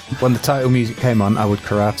 When the title music came on, I would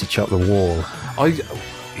karate chop the wall.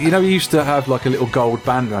 You used to have like a little gold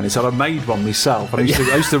band around it, so I made one myself. And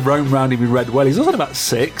I used to roam around in with red wellies. I was about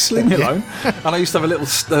 6, leave me alone. And I used to have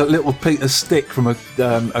a stick from a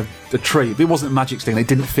tree. But it wasn't a magic stick, and it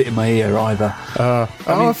didn't fit in my ear either.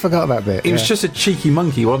 I forgot that bit. He was just a cheeky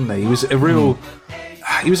monkey, wasn't he? He was a real...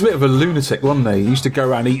 He was a bit of a lunatic, wasn't he? He used to go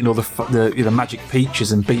around eating all the magic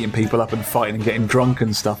peaches and beating people up and fighting and getting drunk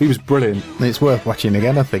and stuff. He was brilliant. It's worth watching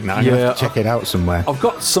again, I think. Now I'm going to have to check it out somewhere. I've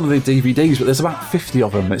got some of the DVDs, but there's about 50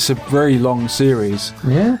 of them. It's a very long series.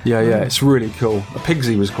 Yeah? Yeah, it's really cool.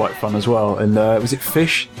 Pigsy was quite fun as well. And was it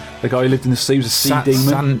Fish? The guy who lived in the sea was a sea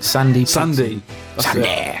demon? Sandy. Sandy.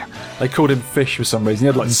 They called him Fish for some reason. He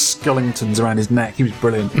had like skeletons around his neck. He was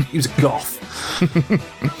brilliant. He was a goth.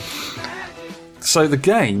 So the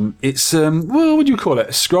game, it's, what do you call it?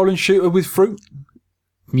 A scrolling shooter with fruit?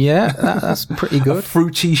 Yeah, that's pretty good. A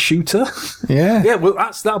fruity shooter? Yeah. Yeah, well,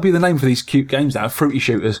 that'll be the name for these cute games now, fruity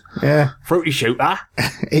shooters. Yeah. Fruity shooter.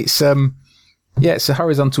 It's a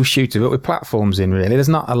horizontal shooter, but with platforms in, really. There's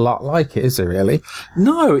not a lot like it, is there, really?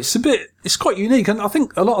 No, it's quite unique. And I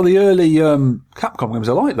think a lot of the early Capcom games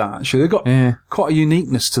are like that, actually. They've got quite a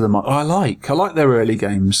uniqueness to them. I like their early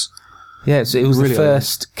games. Yeah, it was really the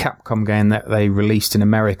first Capcom game that they released in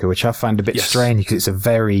America, which I find a bit strange because it's a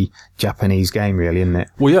very Japanese game, really, isn't it?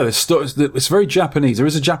 Well, yeah, it's very Japanese. There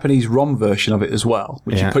is a Japanese ROM version of it as well.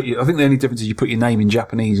 Which I think the only difference is you put your name in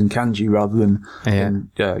Japanese and kanji rather than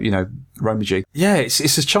Romaji. Yeah, it's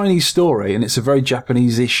a Chinese story and it's a very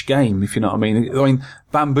Japanese-ish game, if you know what I mean. I mean,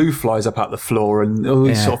 bamboo flies up out the floor and all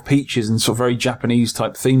these sort of peaches and sort of very Japanese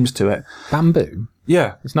type themes to it. Bamboo?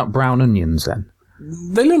 Yeah. It's not brown onions then?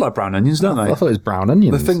 They look like brown onions, don't they? I thought it was brown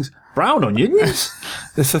onions. Brown onions?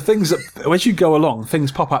 It's the things that, as you go along, things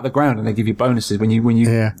pop out the ground and they give you bonuses when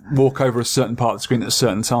you walk over a certain part of the screen at a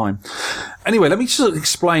certain time. Anyway, let me just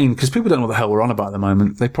explain, because people don't know what the hell we're on about at the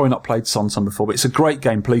moment. They've probably not played Sonson before, but it's a great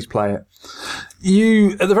game. Please play it.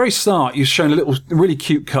 At the very start, you're shown a little, really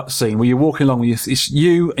cute cutscene where you're walking along with it's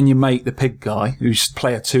you and your mate, the pig guy, who's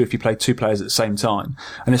player 2 if you play 2 players at the same time.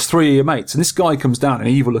 And there's 3 of your mates. And this guy comes down, an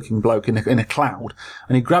evil-looking bloke in a cloud,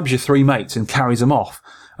 and he grabs your 3 mates and carries them off.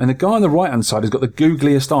 And the guy on the right-hand side has got the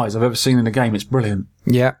googliest eyes I've ever seen in a game. It's brilliant.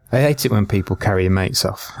 Yeah, I hate it when people carry your mates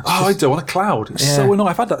off. I do, on a cloud. It's so annoying.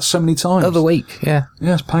 I've had that so many times. Other week, yeah.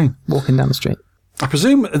 Yeah, it's pain. Walking down the street. I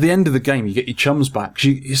presume at the end of the game you get your chums back.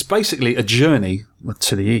 It's basically a journey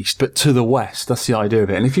to the east, but to the west. That's the idea of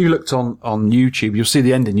it. And if you looked on YouTube, you'll see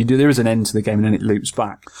the ending. There is an end to the game and then it loops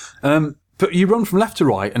back. But you run from left to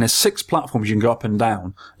right and there's 6 platforms you can go up and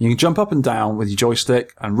down. You can jump up and down with your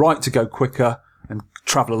joystick and right to go quicker and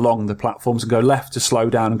travel along the platforms and go left to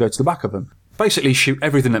slow down and go to the back of them. Basically shoot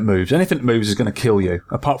everything that moves. Anything that moves is going to kill you,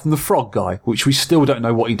 apart from the frog guy, which we still don't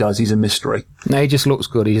know what he does. He's a mystery. No, he just looks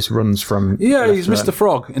good. He just runs from... Yeah, he's Mr.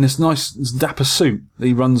 Frog in this nice dapper suit that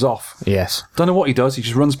he runs off. Yes. Don't know what he does. He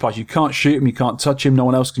just runs past you. You can't shoot him. You can't touch him. No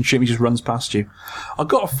one else can shoot him. He just runs past you. I've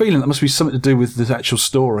got a feeling that must be something to do with the actual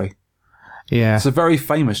story. Yeah. It's a very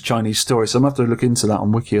famous Chinese story, so I'm going to have to look into that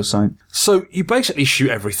on Wiki or something. So you basically shoot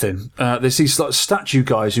everything. There's these like statue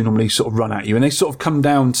guys who normally sort of run at you, and they sort of come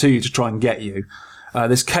down to you to try and get you.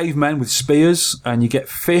 There's cavemen with spears, and you get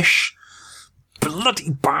fish, bloody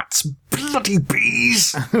bats, bloody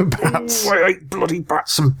bees. Bats. Oh, I hate bloody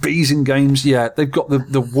bats and bees in games. Yeah, they've got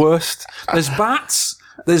the worst. There's bats.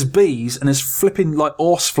 There's bees and there's flipping like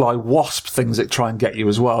horsefly wasp things that try and get you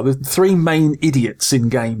as well. The 3 main idiots in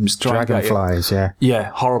games try and get you. Dragonflies, yeah.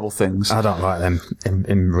 Yeah, horrible things. I don't like them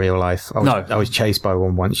in real life. I was chased by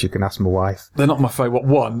one once. You can ask my wife. They're not my favourite.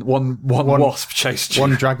 One wasp chased you.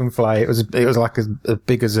 One dragonfly. It was like as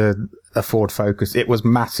big as a Ford Focus. It was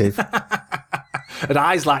massive. And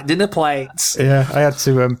eyes like dinner plates. Yeah, I had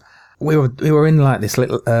to. We were in like this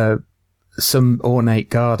little some ornate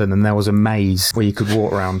garden, and there was a maze where you could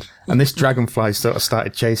walk around. And this dragonfly sort of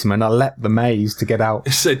started chasing me, and I leapt the maze to get out.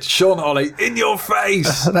 It said, "Shaun Ollie, in your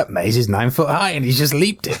face!" That maze is 9 foot high, and he just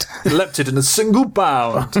leaped it. He leapt it in a single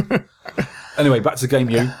bound. Anyway, back to the game,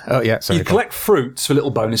 Oh, yeah, sorry. You collect fruits for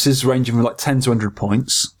little bonuses ranging from like 10 to 100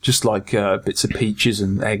 points, just like bits of peaches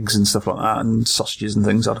and eggs and stuff like that, and sausages and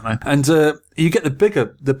things, I don't know. And you get the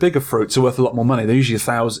bigger fruits are worth a lot more money. They're usually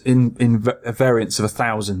 1,000 in a variance of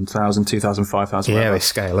 1,000, 2,000, 5,000. Yeah, they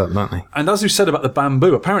scale up, don't they? And as we said about the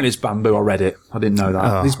bamboo, apparently it's bamboo. I read it. I didn't know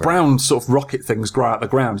that. These brown sort of rocket things grow out of the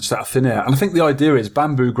ground just out of thin air. And I think the idea is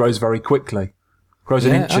bamboo grows very quickly. Grows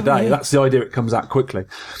an inch a day. Yeah. That's the idea. It comes out quickly.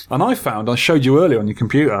 And I showed you earlier on your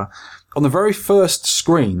computer, on the very first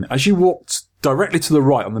screen, as you walked directly to the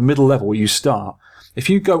right on the middle level where you start, if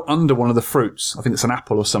you go under one of the fruits, I think it's an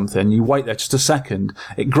apple or something, you wait there just a second,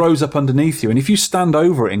 it grows up underneath you. And if you stand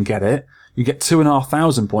over it and get it, you get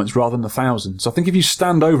 2,500 points rather than 1,000. So I think if you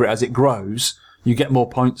stand over it as it grows, you get more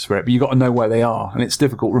points for it, but you've got to know where they are, and it's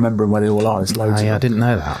difficult remembering where they all are. There's loads of them. I didn't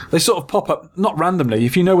know that. They sort of pop up, not randomly.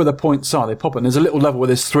 If you know where the points are, they pop up, and there's a little level where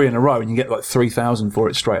there's 3 in a row, and you get like 3,000 for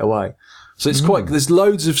it straight away. So it's there's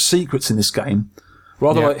loads of secrets in this game.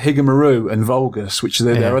 Rather like Higamaru and Vulgus, which are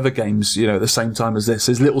their other games, at the same time as this.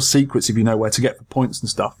 There's little secrets if you know where to get the points and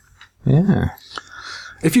stuff. Yeah.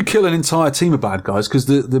 If you kill an entire team of bad guys, because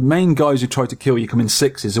the main guys who try to kill you come in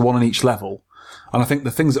 6s, one on each level. And I think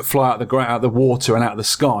the things that fly out of the water and out of the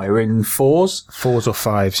sky are in 4s. 4s or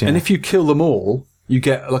 5s, yeah. And if you kill them all, you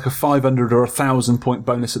get like a 500 or 1,000 point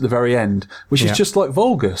bonus at the very end, which is just like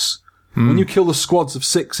Vulgus. When you kill the squads of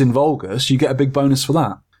 6 in Vulgus, you get a big bonus for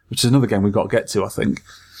that, which is another game we've got to get to, I think.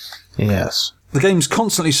 Yes. The game's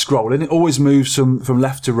constantly scrolling. It always moves from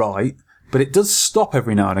left to right, but it does stop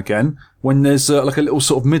every now and again when there's like a little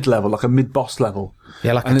sort of mid-level, like a mid-boss level.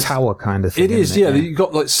 Yeah, like a tower kind of thing. It is, yeah. You've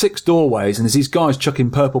got like 6 doorways, and there's these guys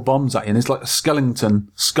chucking purple bombs at you, and there's like a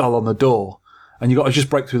skeleton skull on the door. And you've got to just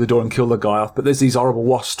break through the door and kill the guy off, but there's these horrible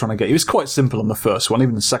wasps trying to get you. It's quite simple on the first one,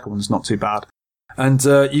 even the second one's not too bad. And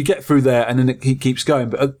you get through there, and then it keeps going.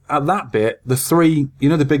 But at that bit, the 3,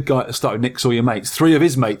 the big guy at the start who nicks all your mates, 3 of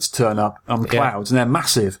his mates turn up on clouds, and they're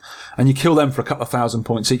massive. And you kill them for a couple of 1,000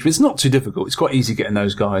 points each. But it's not too difficult. It's quite easy getting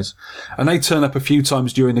those guys. And they turn up a few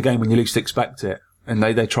times during the game when you least expect it. And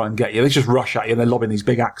they try and get you. They just rush at you, and they're lobbing these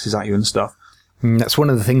big axes at you and stuff. That's one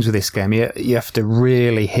of the things with this game. You have to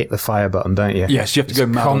really hit the fire button, don't you? Yes, you have to go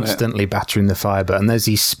mad on it. Constantly battering the fire button. There's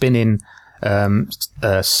these spinning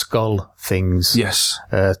skull things. Yes.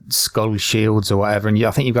 Skull shields or whatever. And I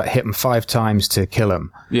think you've got to hit them 5 times to kill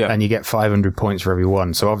them. Yeah. And you get 500 points for every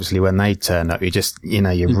one. So obviously when they turn up, you just, you're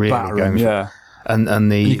really going for yeah.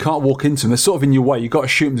 And you can't walk into them. They're sort of in your way. You've got to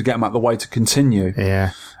shoot them to get them out of the way to continue.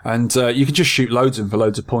 Yeah. And you can just shoot loads of them for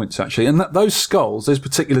loads of points, actually. And those skulls, those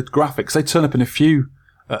particular graphics, they turn up in a few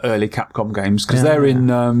early Capcom games because they're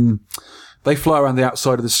in... they fly around the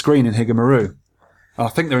outside of the screen in Higamaru. I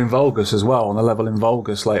think they're in Vulgus as well, on the level in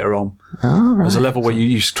Vulgus later on. Oh, right. There's a level where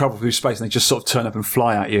you travel through space and they just sort of turn up and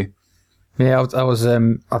fly at you. Yeah,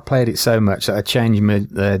 I played it so much that I changed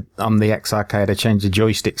on the X Arcade, I changed the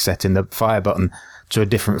joystick setting, the fire button, to a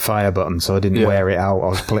different fire button, so I didn't wear it out. I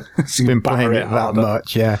was been playing it that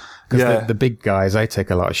much, yeah. Because the big guys, they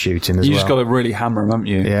take a lot of shooting as well. You just got to really hammer them, haven't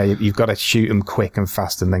you? Yeah, you've got to shoot them quick and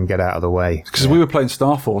fast and then get out of the way. Because we were playing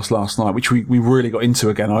Star Force last night, which we really got into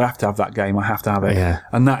again. I have to have that game. I have to have it. Yeah.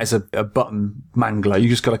 And that is a button mangler. You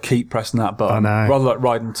just got to keep pressing that button. I know. Rather like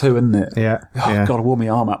Raiden 2, isn't it? Yeah. Oh, God, I wore my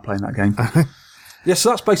arm out playing that game. Yeah, so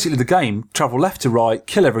that's basically the game. Travel left to right,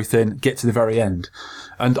 kill everything, get to the very end.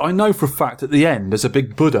 And I know for a fact at the end there's a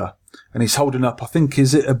big Buddha, and he's holding up, I think,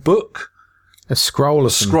 is it a book? A scroll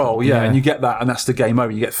or something. Scroll, yeah, and you get that, and that's the game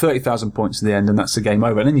over. You get 30,000 points in the end, and that's the game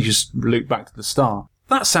over. And then you just loop back to the start.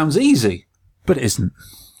 That sounds easy, but it isn't.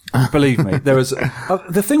 Believe me. There is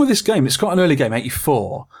the thing with this game, it's quite an early game,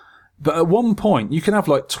 84. But at one point, you can have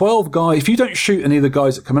like 12 guys. If you don't shoot any of the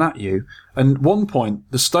guys that are coming at you, and at one point,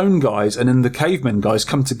 the stone guys and then the cavemen guys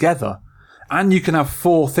come together, and you can have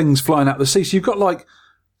 4 things flying out of the sea. So you've got like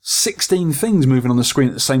 16 things moving on the screen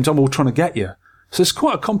at the same time, all trying to get you. So it's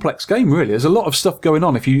quite a complex game, really. There's a lot of stuff going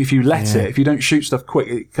on. If you let it, if you don't shoot stuff quick,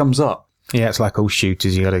 it comes up. Yeah, it's like all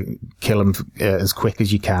shooters. You got to kill them as quick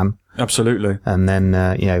as you can. Absolutely. And then,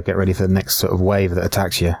 get ready for the next sort of wave that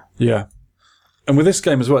attacks you. Yeah. And with this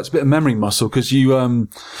game as well, it's a bit of memory muscle because you,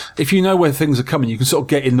 if you know where things are coming, you can sort of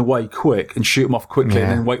get in the way quick and shoot them off quickly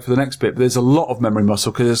and then wait for the next bit. But there's a lot of memory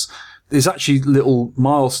muscle because there's actually little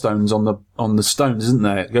milestones on the stones, isn't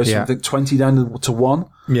there? It goes from I think 20 down to 1.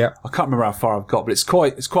 Yeah. I can't remember how far I've got, but it's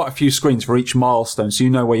quite a few screens for each milestone, so you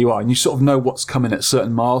know where you are and you sort of know what's coming at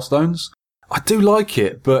certain milestones. I do like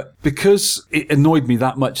it, but because it annoyed me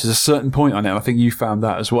that much, there's a certain point on it, and I think you found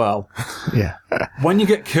that as well. Yeah. When you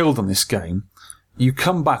get killed on this game, you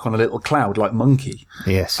come back on a little cloud like Monkey.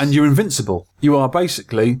 Yes. And you're invincible. You are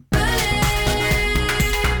basically...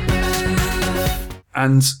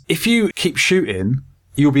 And if you keep shooting,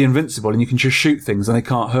 you'll be invincible and you can just shoot things and they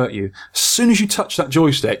can't hurt you. As soon as you touch that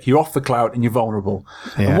joystick, you're off the cloud and you're vulnerable.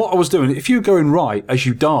 Yeah. And what I was doing, if you were going right as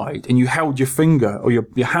you died and you held your finger or your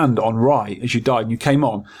hand on right as you died and you came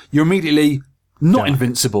on, you're immediately not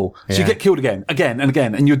invincible. So you get killed again, and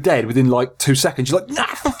again, and you're dead within like 2 seconds. You're like, nah.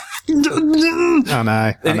 I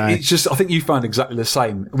know. It's just, I think you found exactly the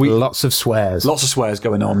same. Lots of swears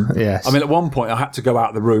going on. Yes. I mean, at one point I had to go out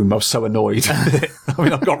of the room. I was so annoyed. I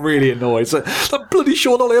mean, I got really annoyed. So, that bloody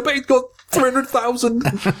Shaun, I bet he's got 300,000.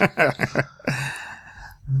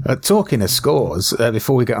 Talking of scores,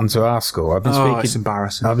 before we get onto our score, it's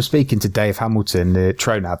embarrassing. I've been speaking to Dave Hamilton,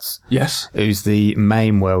 Tronads. Yes. Who's the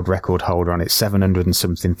Mame world record holder on it, 700 and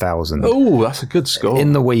something thousand. Oh, that's a good score.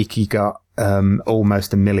 In the week, he got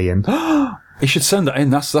almost 1 million. He should send that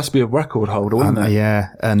in. That's be a record holder, wouldn't it? Yeah,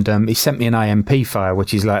 and he sent me an IMP file,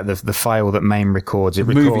 which is like the file that Mame records. It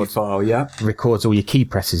records movie file, yeah. Records all your key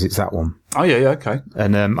presses. It's that one. Oh yeah, okay.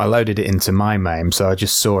 And I loaded it into my Mame, so I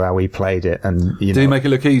just saw how he played it, and did he make it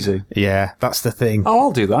look easy? Yeah, that's the thing. Oh,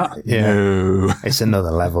 I'll do that. Yeah, no. It's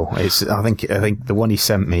another level. I think the one he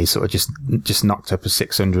sent me sort of just knocked up a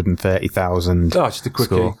 630,000. Oh, just a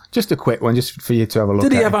quickie. Score. Just a quick one, just for you to have a look.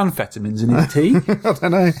 Did he have amphetamines in his tea? I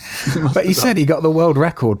don't know, but he said he got the world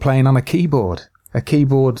record playing on a keyboard.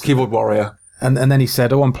 Keyboard warrior. And then he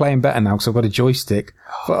said, I'm playing better now because I've got a joystick.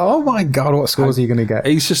 But, oh my God, what scores are you going to get?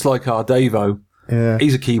 He's just like our Davo. Yeah.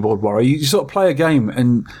 He's a keyboard warrior. You sort of play a game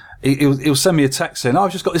and he'll send me a text saying,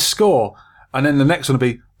 I've just got this score. And then the next one will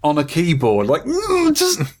be on a keyboard. Like,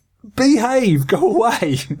 just behave, go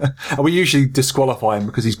away. And we usually disqualify him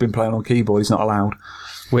because he's been playing on keyboard. He's not allowed.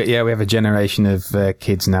 We have a generation of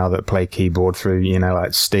kids now that play keyboard through,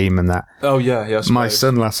 like Steam and that. Oh, yeah. My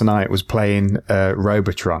son last night was playing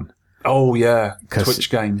Robotron. Oh, yeah. Twitch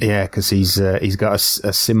game. Yeah, because he's got a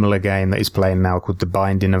similar game that he's playing now called The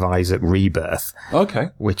Binding of Isaac Rebirth. Okay.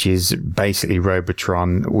 Which is basically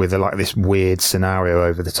Robotron with like this weird scenario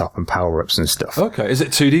over the top and power-ups and stuff. Okay. Is it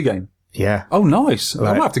a 2D game? Yeah. Oh, nice.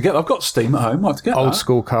 Like, I've got Steam at home. I'll have to get old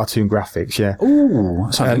school cartoon graphics, yeah. Ooh,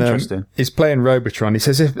 that sounds interesting. He's playing Robotron. He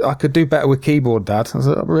says, if I could do better with keyboard, Dad. I was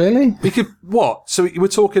like, really? We could, what? So we're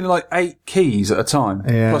talking like 8 keys at a time?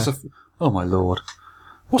 Yeah. Plus oh, my Lord.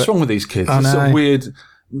 What's wrong with these kids? It's some weird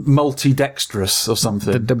multi-dexterous or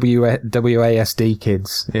something. The WASD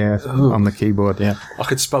kids, yeah, on the keyboard, yeah. I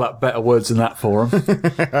could spell out better words than that for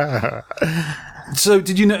them. So,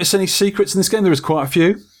 did you notice any secrets in this game? There was quite a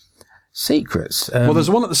few. Secrets? Well, there's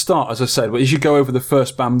one at the start, as I said, where as you go over the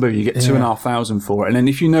first bamboo, you get 2,500 for it. And then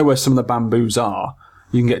if you know where some of the bamboos are,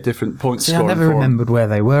 you can get different points scoring for them. I never remembered where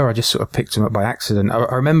they were. I just sort of picked them up by accident.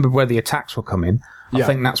 I remember where the attacks were coming. I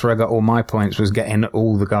think that's where I got all my points, was getting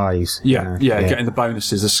all the guys. Yeah, getting the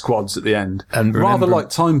bonuses, the squads at the end. And rather like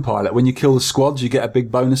Time Pilot, when you kill the squads, you get a big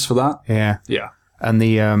bonus for that. Yeah. Yeah. And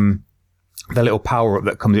the little power-up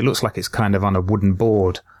that comes, it looks like it's kind of on a wooden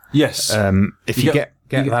board. Yes. If you get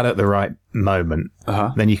that at the right moment,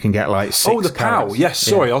 then you can get like 6 Oh, the POW. Yes,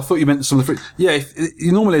 sorry. I thought you meant some of the free. Yeah,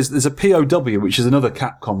 normally there's a POW, which is another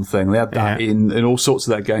Capcom thing. They had that in all sorts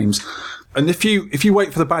of their games. And if you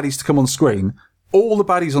wait for the baddies to come on screen, all the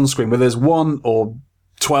baddies on screen, where there's 1 or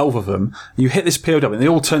 12 of them, you hit this POW and they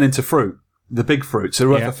all turn into fruit, the big fruit. So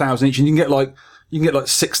they're worth 1,000 each, and you can get like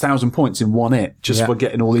 6,000 points in one hit just for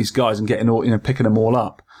getting all these guys and getting all, picking them all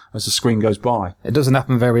up as the screen goes by. It doesn't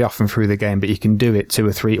happen very often through the game, but you can do it 2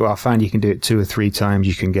 or 3. Well, I found you can do it 2 or 3 times.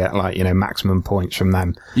 You can get like, maximum points from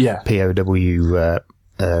them. Yeah. POW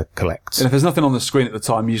collects. And if there's nothing on the screen at the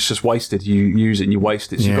time, you just wasted. You use it and you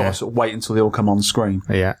waste it. So you've got to sort of wait until they all come on screen.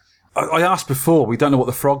 Yeah. I asked before, we don't know what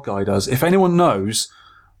the frog guy does. If anyone knows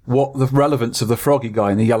what the relevance of the froggy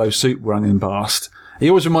guy in the yellow suit running past, he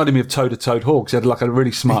always reminded me of Toad Hawk, because he had like a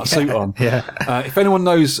really smart suit on. Yeah. If anyone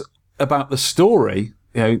knows about the story,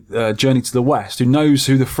 Journey to the West, who knows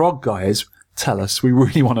who the frog guy is, tell us. We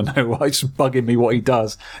really want to know why. It's bugging me what he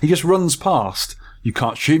does. He just runs past You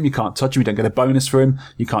can't shoot him, you can't touch him, you don't get a bonus for him,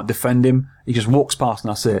 you can't defend him. He just walks past and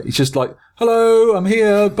that's it. He's just like, hello, I'm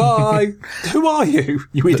here, bye. Who are you,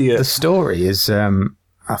 you idiot? The story is,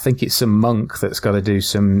 I think it's some monk that's got to do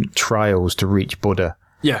some trials to reach Buddha.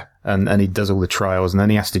 Yeah. And he does all the trials, and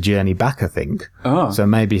then he has to journey back, I think. Oh. So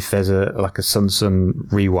maybe if there's a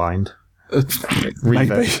Sonson rewind.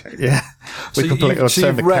 Maybe. Yeah. So you've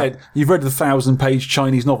read the 1,000-page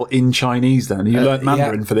Chinese novel in Chinese then? You learnt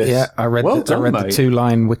Mandarin for this? Yeah, I read the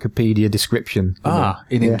 2-line Wikipedia description.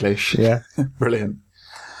 In English. Yeah. Brilliant.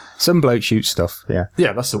 Some bloke shoots stuff, yeah.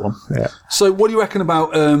 Yeah, that's the one. Yeah. So what do you reckon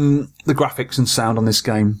about the graphics and sound on this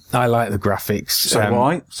game? I like the graphics.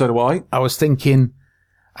 So do I. I was thinking,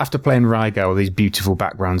 after playing Rygar with these beautiful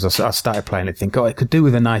backgrounds, I started playing it thinking, it could do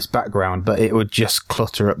with a nice background, but it would just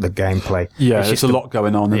clutter up the gameplay. Yeah, there's a lot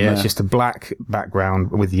going on. It's just a black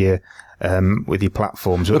background with your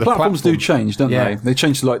platforms. The platforms do change, don't they? They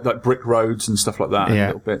change to like brick roads and stuff like that. Yeah.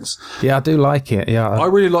 Little bits. Yeah, I do like it. Yeah, I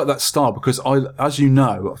really like that style because as you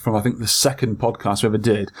know, from I think the second podcast we ever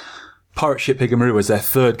did, Pirate Ship Higamaru was their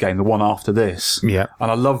third game, the one after this. Yeah. And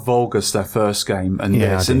I love Volga's their first game and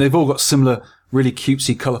this. And they've all got similar, really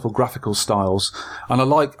cutesy, colourful graphical styles. And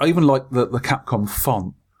I even like the Capcom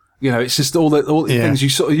font. You know, it's just all the things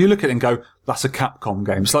you look at it and go, that's a Capcom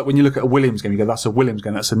game. It's like when you look at a Williams game, you go, that's a Williams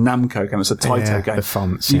game, that's a Namco game, that's a Taito game. The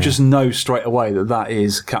fonts, you just know straight away that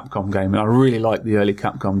is a Capcom game. And I really like the early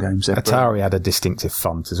Capcom games. Atari had a distinctive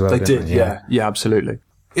font as well. They did, yeah, absolutely.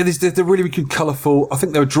 Yeah, they're really good, colourful. I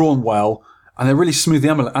think they were drawn well, and they're really smoothly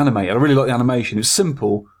animated. I really like the animation. It's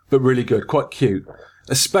simple, but really good, quite cute.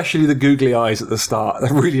 Especially the googly eyes at the start.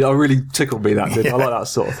 That really tickled me, that did. I like that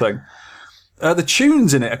sort of thing. The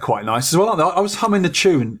tunes in it are quite nice as well, aren't they? I was humming the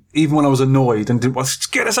tune even when I was annoyed and didn't want to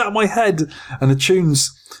get us out of my head. And the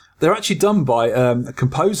tunes, they're actually done by a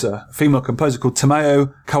female composer called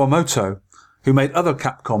Tamao Kawamoto, who made other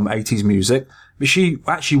Capcom 80s music, but she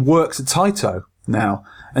actually works at Taito now.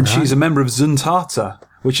 And she's a member of Zuntata,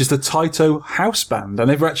 which is the Taito house band. And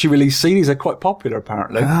they've actually released CDs. They're quite popular,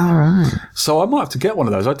 apparently. All right. So I might have to get one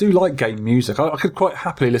of those. I do like game music. I could quite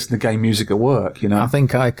happily listen to game music at work, you know. I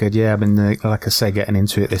think I could, yeah. I've been, like I say, getting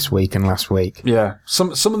into it this week and last week. Yeah.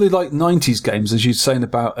 Some of the, 90s games, as you're saying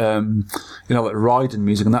about, like Raiden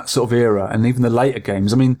music and that sort of era, and even the later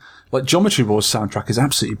games. I mean, like Geometry Wars soundtrack is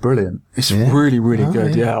absolutely brilliant. It's really, really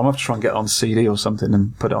good. Yeah. I'm going to have to try and get it on CD or something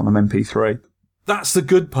and put it on an MP3. That's the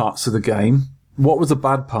good parts of the game. What were the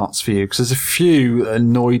bad parts for you? Because there's a few that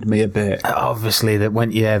annoyed me a bit. Obviously,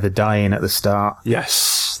 the dying at the start.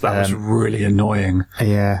 Yes, that was really annoying.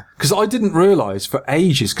 Yeah. Because I didn't realise for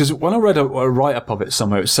ages, because when I read a write-up of it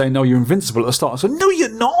somewhere, it was saying, no, you're invincible at the start. I said, no, you're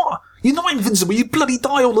not. You're not invincible. You bloody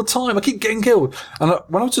die all the time. I keep getting killed. And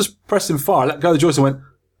when I was just pressing fire, I let go of the joystick and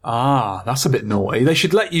went, that's a bit naughty. They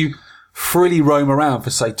should let you freely roam around for,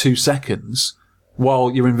 say, 2 seconds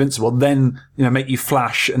while you're invincible, then, make you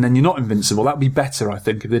flash and then you're not invincible. That'd be better, I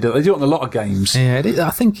think, if they do it. They do it on a lot of games. Yeah,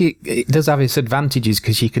 I think it does have its advantages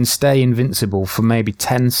because you can stay invincible for maybe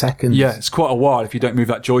 10 seconds. Yeah, it's quite a while if you don't move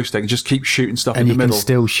that joystick and just keep shooting stuff in the middle. And you can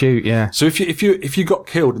still shoot, yeah. So if you got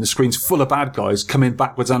killed and the screen's full of bad guys coming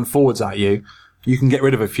backwards and forwards at you, you can get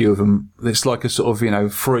rid of a few of them. It's like a sort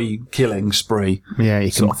of, free killing spree. Yeah,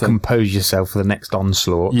 you can compose yourself for the next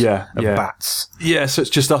onslaught of bats. Yeah, so it's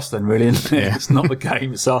just us then, really, isn't it? Yeah. It's not the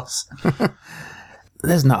game, it's us.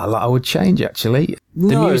 There's not a lot I would change, actually.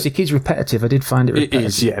 The music is repetitive. I did find it repetitive. It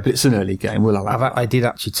is, yeah, but it's an early game. We'll allow that. I did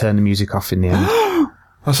actually turn the music off in the end.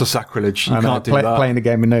 That's a sacrilege. You can't do that. Playing a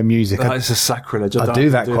game with no music. That is a sacrilege. I do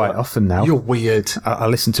that quite often now. You're weird. I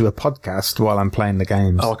listen to a podcast while I'm playing the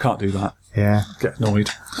games. Oh, I can't do that. Yeah. Get annoyed.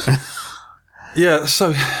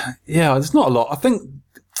 So, there's not a lot. I think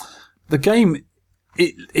the game,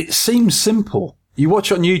 it seems simple. You watch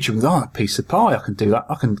it on YouTube and a piece of pie, I can do that.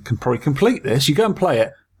 I can probably complete this. You go and play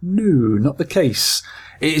it. No, not the case.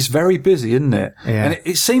 It is very busy, isn't it? Yeah. And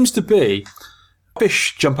it seems to be,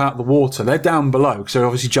 fish jump out of the water. They're down below, because they're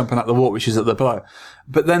obviously jumping out of the water, which is at the below.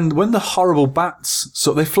 But then when the horrible bats,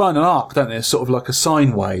 they fly in an arc, don't they? It's sort of like a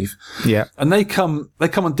sine wave. Yeah. And they come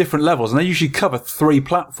on different levels, and they usually cover 3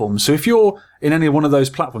 platforms. So if you're in any one of those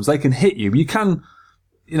platforms, they can hit you. You can,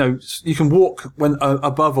 you can walk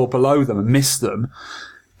above or below them and miss them.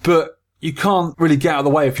 But you can't really get out of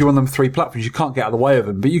the way. If you're on them 3 platforms, you can't get out of the way of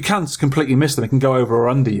them. But you can completely miss them. It can go over or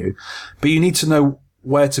under you. But you need to know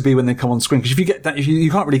where to be when they come on screen, because if you get down, you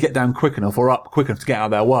can't really get down quick enough or up quick enough to get out of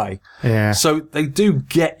their way. Yeah. So they do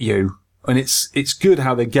get you, and it's good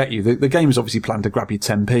how they get you. The game is obviously planned to grab you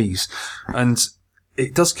 10p's, and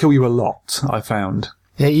it does kill you a lot, I found.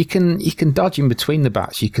 Yeah, you can dodge in between the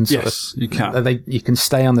bats. You can you can. You can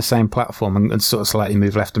stay on the same platform and sort of slightly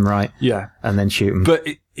move left and right. Yeah, and then shoot them. But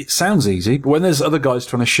it sounds easy. But when there's other guys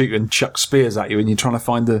trying to shoot and chuck spears at you, and you're trying to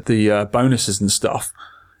find the bonuses and stuff,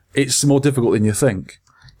 it's more difficult than you think.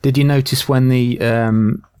 Did you notice when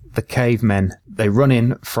the cavemen, they run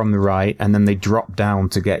in from the right and then they drop down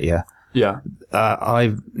to get you? Yeah.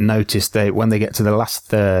 I've noticed when they get to the last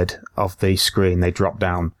third of the screen, they drop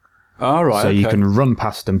down. All right. So you can run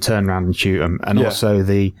past them, turn around and shoot them. And also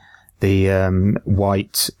the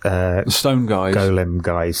white stone guys, golem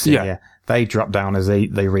guys. Yeah. They drop down as they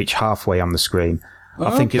reach halfway on the screen.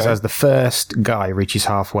 I think it's as the first guy reaches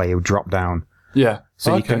halfway, he'll drop down. Yeah.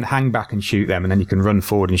 So you can hang back and shoot them, and then you can run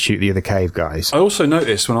forward and shoot the other cave guys. I also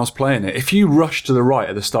noticed when I was playing it, if you rush to the right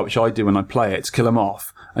at the start, which I do when I play it, to kill them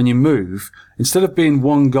off, and you move, instead of being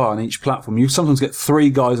one guy on each platform, you sometimes get 3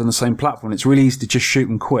 guys on the same platform. It's really easy to just shoot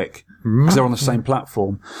them quick because they're on the same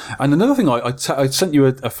platform. And another thing, I sent you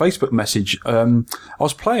a Facebook message. I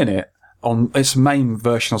was playing it on its main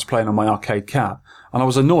version. I was playing on my arcade cab, and I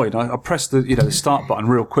was annoyed. I pressed the start button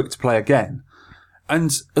real quick to play again.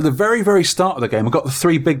 And at the very, very start of the game, I got the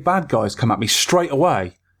 3 big bad guys come at me straight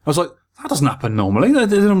away. I was like, that doesn't happen normally.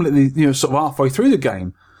 They're normally, sort of halfway through the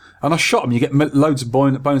game. And I shot them, you get loads of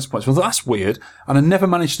bonus points. I thought, that's weird. And I never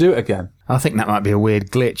managed to do it again. I think that might be a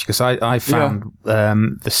weird glitch, because I found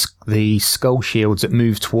the skull shields that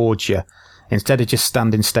move towards you, instead of just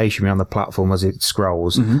standing stationary on the platform as it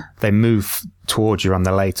scrolls, they move towards you on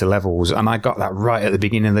the later levels. And I got that right at the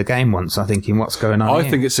beginning of the game once. I'm thinking, what's going on I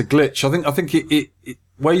here? think it's a glitch. I think it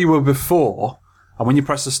where you were before, and when you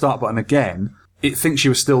press the start button again, it thinks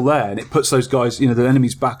you were still there, and it puts those guys, the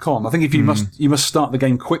enemies back on. I think if you must start the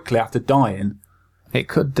game quickly after dying. It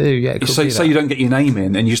could do, yeah. Say you don't get your name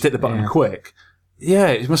in, and you just hit the button quick. Yeah,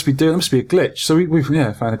 it must be a glitch. So we've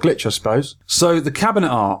found a glitch, I suppose. So the cabinet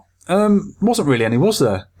art. Wasn't really any, was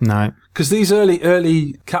there? No. Because these early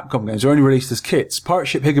Capcom games were only released as kits. Pirate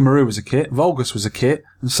Ship Higemaru was a kit, Vulgus was a kit,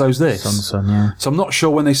 and so's this. Sonson, yeah. So I'm not sure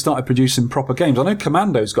when they started producing proper games. I know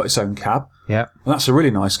Commando's got its own cab. Yeah. And that's a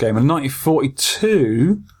really nice game. And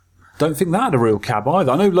 1942, don't think that had a real cab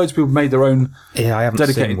either. I know loads of people made their own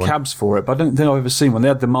dedicated cabs for it, but I don't think I've ever seen one. They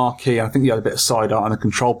had the marquee, and I think they had a bit of side art and a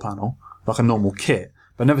control panel, like a normal kit.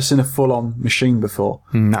 But I've never seen a full-on machine before.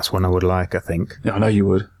 That's one I would like, I think. Yeah, I know you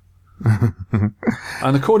would.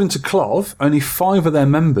 And according to Clov, only 5 of their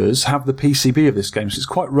members have the PCB of this game, so it's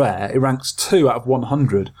quite rare. It ranks 2 out of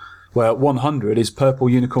 100, where 100 is Purple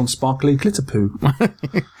Unicorn Sparkly Glitter Poo.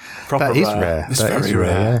 That is rare. It's very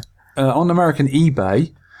rare. On American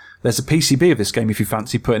eBay, there's a PCB of this game if you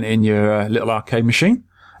fancy putting it in your little arcade machine.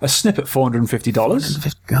 A snip at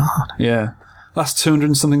 $450. God. Yeah. That's 200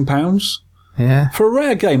 and something pounds. Yeah. For a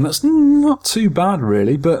rare game, that's not too bad,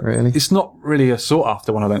 really, but it's not really a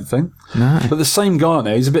sought-after one, I don't think. No. But the same guy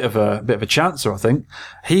now, he's a bit of a chancer, I think.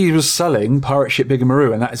 He was selling Pirate Ship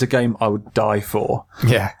Higemaru, and that is a game I would die for.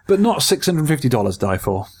 Yeah. But not $650 die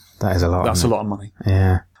for. That is a lot. That's a lot of money.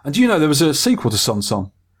 Yeah. And do you know there was a sequel to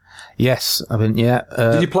Sonson? Yes, I mean, yeah.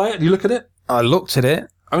 Did you play it? Did you look at it? I looked at it.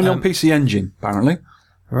 Only on PC Engine, apparently.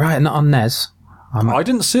 Right, not on NES. I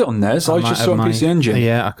didn't see it on NES. I just saw it on PC Engine.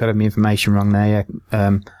 Yeah, I could have my information wrong there,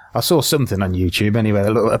 yeah. I saw something on YouTube anyway.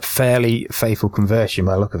 A fairly faithful conversion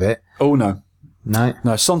by the look of it. Oh, no. No?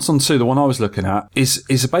 No, Sonson 2, the one I was looking at, is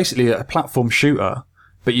basically a platform shooter,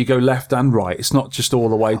 but you go left and right. It's not just all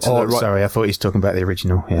the way to the right. Sorry, I thought he was talking about the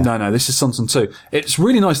original. Yeah. No, this is Sonson 2. It's a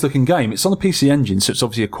really nice looking game. It's on the PC Engine, so it's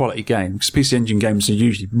obviously a quality game, because PC Engine games are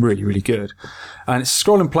usually really, really good. And it's a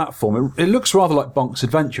scrolling platform. It looks rather like Bonk's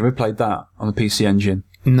Adventure. We played that on the PC Engine.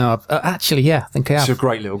 No, actually, yeah, I think I have. It's a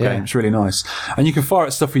great little game. It's really nice. And you can fire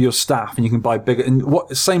at stuff with your staff, and you can buy bigger. And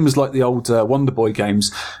same as like the old Wonder Boy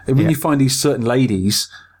games. And when you find these certain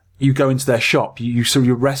ladies, you go into their shop, you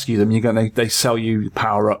rescue them, they sell you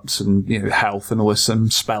power-ups and health and all this,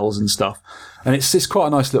 some spells and stuff. And it's quite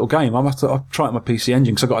a nice little game. I'll try it on my PC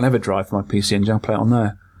Engine, because I've got an EverDrive for my PC Engine. I'll play it on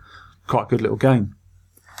there. Quite a good little game.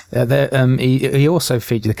 He also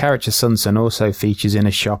features, the character Sonson also features in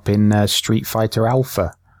a shop in Street Fighter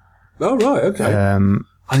Alpha. Oh, right, okay.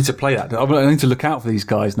 I need to play that. I need to look out for these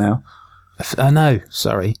guys now. No,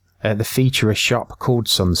 sorry. They feature a shop called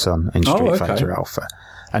Sonson in Street Fighter Alpha.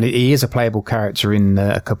 And he is a playable character in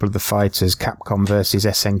a couple of the fighters, Capcom versus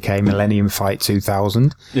SNK Millennium Fight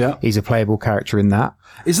 2000. Yeah. He's a playable character in that.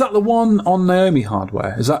 Is that the one on Naomi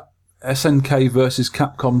hardware? Is that SNK versus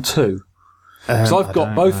Capcom 2? Because I've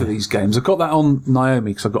got both of these games. I've got that on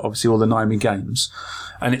Naomi, because I've got obviously all the Naomi games.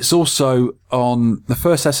 And it's also on the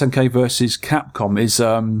first SNK versus Capcom it's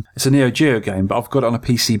a Neo Geo game, but I've got it on a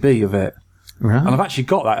PCB of it. Right. And I've actually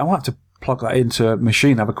got that. I'll have to plug that into a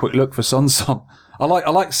machine, have a quick look for Sonson. I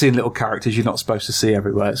like seeing little characters you're not supposed to see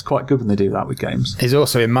everywhere. It's quite good when they do that with games. He's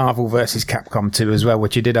also in Marvel vs. Capcom 2 as well,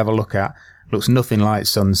 which you did have a look at. Looks nothing like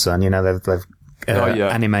Sonson. You know, they've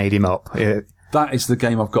animated him up. Yeah. That is the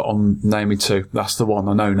game I've got on Naomi 2. That's the one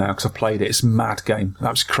I know now because I played it. It's a mad game.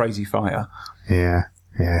 That was Crazy Fighter. Yeah.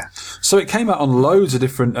 So it came out on loads of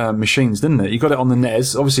different machines, didn't it? You got it on the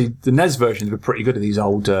NES. Obviously, the NES versions were pretty good at these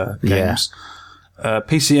old games.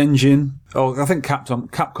 PC Engine. Oh, I think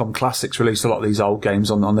Capcom Classics released a lot of these old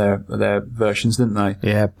games on their versions, didn't they?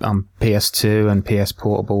 Yeah, on PS2 and PS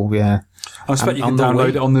Portable, yeah. I expect you can download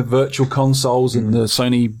it on the virtual consoles and the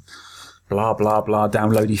Sony blah, blah, blah,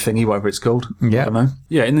 downloady thingy, whatever it's called. Yeah. I don't know.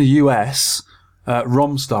 Yeah, in the US,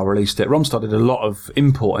 Romstar released it. Romstar did a lot of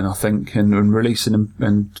importing, I think, and releasing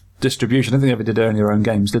and distribution. I don't think they ever did any of their own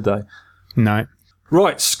games, did they? No.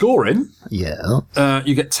 Right, scoring. Yeah.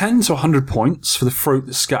 You get 10 to 100 points for the fruit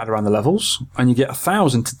that's scattered around the levels, and you get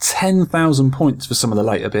 1,000 to 10,000 points for some of the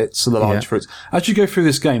later bits, of the large fruits. As you go through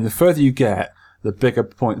this game, the further you get, the bigger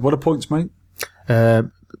point. What are points, mate?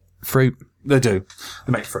 Fruit. They do.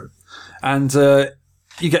 They make fruit. And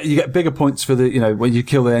you get bigger points for the, when you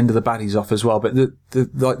kill the end of the baddies off as well. But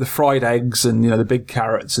the fried eggs and, the big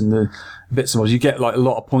carrots and the bits and bobs, you get like a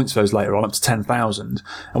lot of points for those later on, up to 10,000.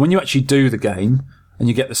 And when you actually do the game and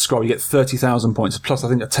you get the scroll, you get 30,000 points, plus I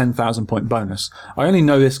think a 10,000 point bonus. I only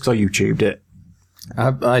know this because I YouTubed it.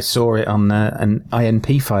 I saw it on an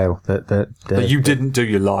INP file But you didn't do,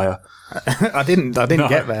 you liar. I didn't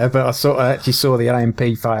get there, but I actually saw the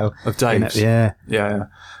INP file of Dave's. Yeah.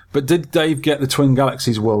 But did Dave get the Twin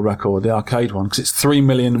Galaxies world record, the arcade one? Because it's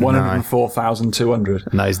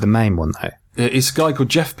 3,104,200. No, it's the main one though. It's a guy called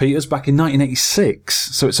Jeff Peters back in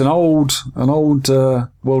 1986. So it's an old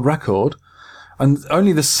world record. And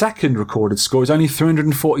only the second recorded score is only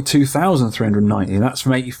 342,390. That's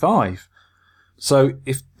from 85. So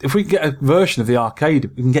if we can get a version of the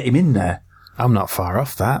arcade, we can get him in there. I'm not far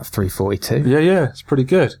off that, 342. Yeah, it's pretty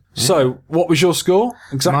good. Yeah. So, what was your score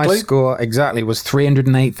exactly? My score exactly was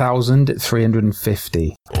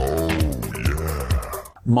 308,350. Oh, yeah.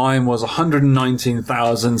 Mine was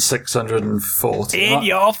 119,640. In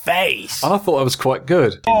your face. And I thought that was quite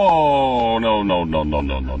good. Oh, no.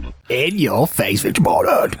 In your face, Rich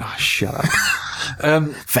Morton. Oh, shut up.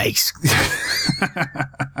 Face.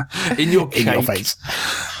 In your cake. In your face.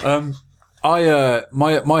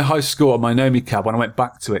 My high score on my Nomi cab, when I went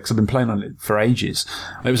back to it, because I've been playing on it for ages,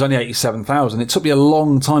 it was only 87,000. It took me a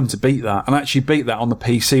long time to beat that, and I actually beat that on the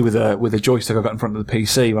PC with a joystick I got in front of the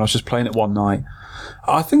PC when I was just playing it one night.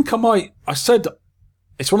 I think I said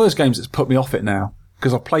it's one of those games that's put me off it now,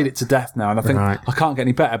 because I've played it to death now, and I think I can't get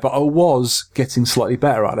any better, but I was getting slightly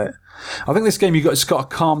better at it. I think this game, it's got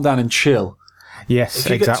to calm down and chill. Yes,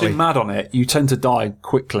 exactly. If you get too mad on it, you tend to die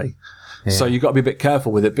quickly. Yeah. So you've got to be a bit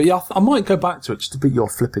careful with it. But yeah, I might go back to it just to beat your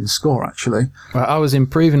flipping score, actually. Well, I was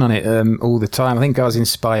improving on it all the time. I think I was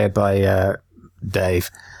inspired by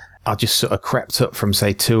Dave. I just sort of crept up from,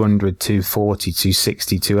 say, 200, 240,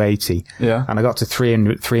 260, 280. Yeah. And I got to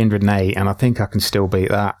 300, 308, and I think I can still beat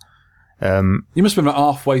that. You must have been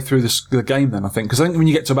about halfway through the game then, I think. Because I think when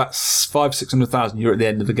you get to about 500,000-600,000, you're at the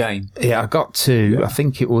end of the game. Yeah, I got to, I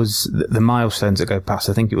think it was the milestones that go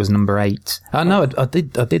past. I think it was number 8. No, I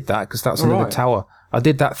did that because that's another tower. I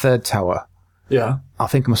did that third tower. Yeah. I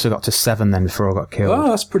think I must have got to 7 then before I got killed. Oh,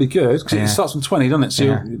 that's pretty good. Because it starts from 20, doesn't it? So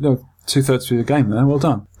you're 2/3 through the game there. Well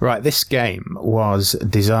done. Right, this game was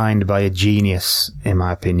designed by a genius, in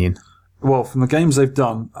my opinion. Well, from the games they've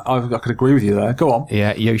done, I could agree with you there. Go on.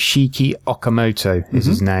 Yeah, Yoshiki Okamoto is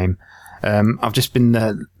his name. I've just been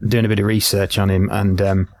doing a bit of research on him, and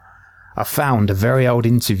I found a very old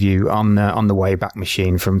interview on the Wayback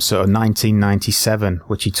Machine from sort of 1997,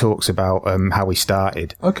 which he talks about how he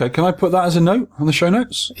started. Okay, can I put that as a note on the show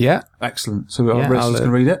notes? Yeah. Excellent. So our listeners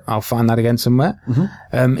can read it. I'll find that again somewhere.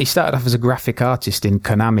 Mm-hmm. He started off as a graphic artist in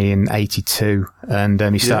Konami in 82, and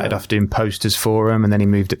he started off doing posters for them, and then he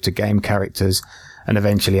moved up to game characters, and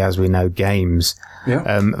eventually, as we know, games.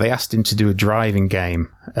 Yeah. They asked him to do a driving game,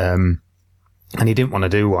 and he didn't want to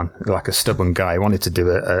do one, like a stubborn guy. He wanted to do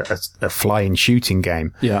a flying shooting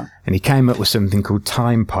game. Yeah. And he came up with something called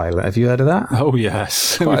Time Pilot. Have you heard of that? Oh,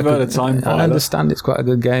 yes. We've heard of Time Pilot. I understand it's quite a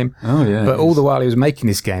good game. Oh, yeah. But all the while he was making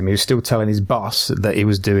this game, he was still telling his boss that he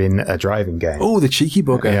was doing a driving game. Oh, the cheeky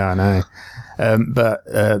bugger. Yeah, I know. But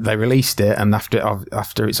they released it, and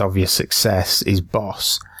after its obvious success, his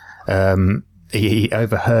boss... He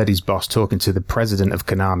overheard his boss talking to the president of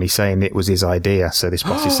Konami saying it was his idea. So this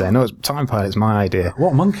boss is saying, no, Time Pilot's my idea.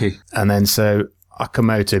 What a monkey. And then so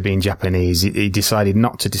Okamoto, being Japanese, he decided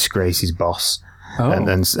not to disgrace his boss.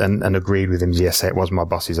 and agreed with him. Yes, it was my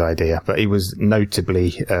boss's idea, but he was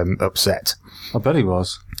notably upset. I bet he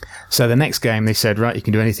was. So the next game, they said, right, you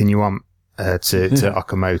can do anything you want to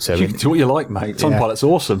Okamoto. You can do what you like, mate. Time Pilot's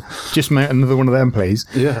awesome. Just make another one of them, please.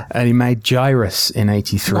 Yeah. And he made Gyrus in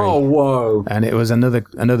 83. Oh, whoa. And it was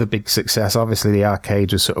another big success. Obviously, the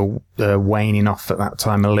arcade was sort of waning off at that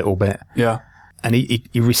time a little bit. Yeah. And he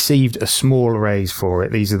received a small raise for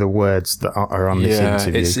it. These are the words that are on this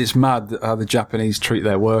interview. It's mad how the Japanese treat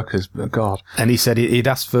their workers. God. And he said he'd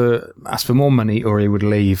asked for more money or he would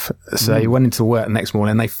leave. So he went into work the next morning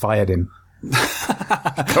and they fired him.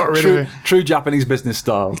 Got rid of him. True Japanese business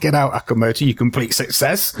style. Get out, Okamoto, you complete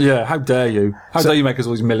success. Yeah, how dare you? How dare you make us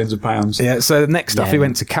all these millions of pounds? Yeah, so next off he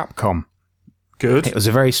went to Capcom. Good. It was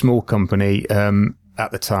a very small company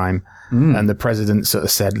at the time. And the president sort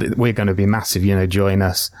of said, we're going to be massive, join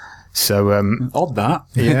us. So, odd that.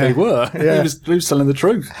 Yeah. They were. Yeah. He was telling the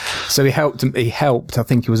truth. So he helped, I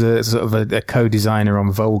think he was a sort of a co-designer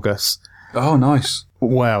on Vulgus. Oh, nice.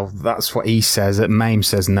 Well, that's what he says. Mame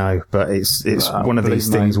says no, but it's one of these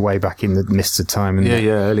things way back in the mists of time.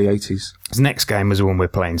 Early 80s. His next game was the one we're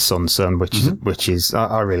playing, Sonson, which is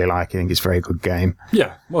I really like. I think it's a very good game.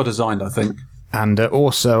 Yeah, well designed, I think. And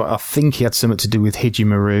also, I think he had something to do with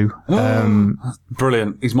Hijimaru.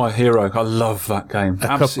 Brilliant. He's my hero. I love that game.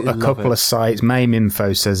 A couple of sites. Mame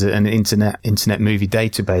Info says an internet movie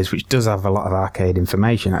database, which does have a lot of arcade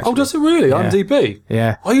information, actually. Oh, does it really? Yeah. IMDb?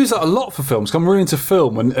 Yeah. I use that a lot for films. 'Cause I'm really into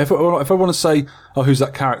film. And if I want to say, who's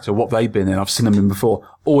that character, what they've been in, I've seen them in before,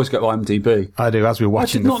 always go to IMDb. I do, as we're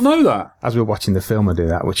watching. I did not know that. As we're watching the film, I do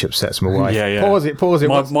that, which upsets my wife. Yeah. Pause it.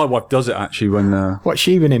 My wife does it, actually, when... What's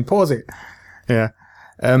she been in? Pause it. Yeah.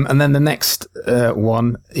 And then the next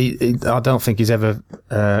one, I don't think he's ever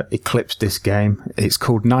eclipsed this game. It's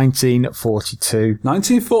called 1942.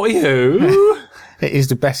 1940 who? It is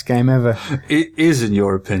the best game ever. It is, in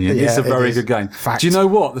your opinion. Yeah, it's a very good game. Fact. Do you know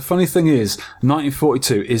what? The funny thing is,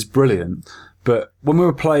 1942 is brilliant. But when we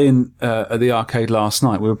were playing at the arcade last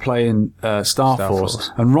night, we were playing Star Force.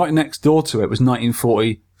 And right next door to it was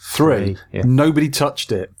 1943. Yeah. Nobody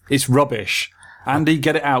touched it. It's rubbish. Andy,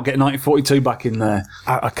 get it out. Get 1942 back in there.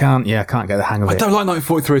 I can't get the hang of it. I don't like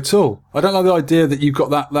 1943 at all. I don't like the idea that you've got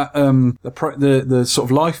the sort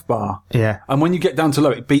of life bar. Yeah. And when you get down to low,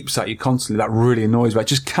 it beeps at you constantly. That really annoys me. I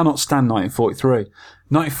just cannot stand 1943.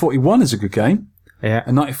 1941 is a good game. Yeah.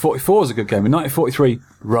 And 1944 is a good game. And 1943,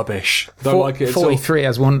 rubbish. Don't like it at all. 43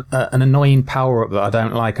 has an annoying power-up that I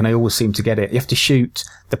don't like, and I always seem to get it. You have to shoot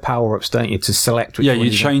the power-ups, don't you, to select which one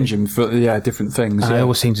you change them for different things. And I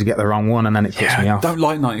always seem to get the wrong one, and then it puts me off. I don't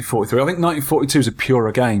like 1943. I think 1942 is a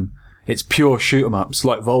purer game. It's pure shoot-'em-ups,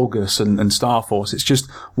 like Vulgus and Star Force. It's just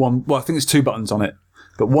one... Well, I think it's 2 buttons on it,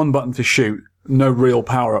 but 1 button for shoot. No real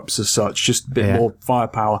power-ups as such, just a bit more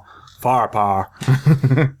firepower. Yeah,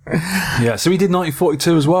 so he did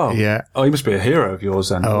 1942 as well. Yeah. Oh, he must be a hero of yours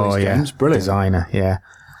then. Oh, yeah. Games. Brilliant. Designer, yeah.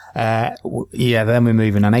 Then we're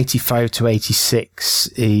moving on. 85 to 86,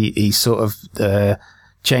 he sort of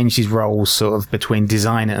changed his roles sort of between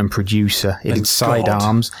designer and producer. He did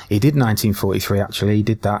Sidearms. He did 1943, actually. He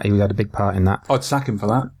did that. He had a big part in that. I'd sack him for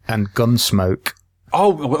that. And Gunsmoke. Oh,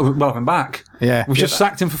 welcome back. Yeah. We've just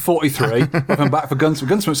sacked him for 43. Welcome back for Gunsmoke.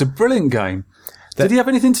 Gunsmoke's a brilliant game. Did he have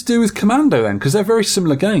anything to do with Commando then? Because they're very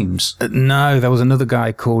similar games. No, there was another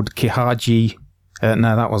guy called Kihaji.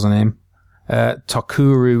 No, that wasn't him.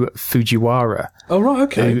 Tokuru Fujiwara. Oh, right,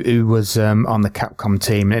 okay. Who was on the Capcom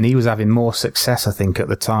team, and he was having more success, I think, at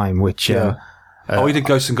the time, which... he did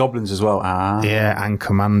Ghosts and Goblins as well. Yeah, and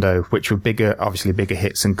Commando, which were obviously bigger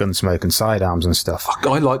hits than Gunsmoke and Sidearms and stuff.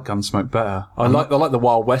 I like Gunsmoke better. I like the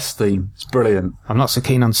Wild West theme. It's brilliant. I'm not so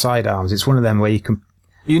keen on Sidearms. It's one of them where you can...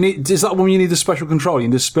 Is that one you need a special control? You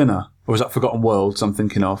need a spinner? Or is that Forgotten Worlds I'm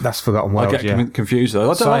thinking of? That's Forgotten Worlds, I get confused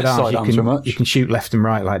though. I don't like Sidearms so much. You can shoot left and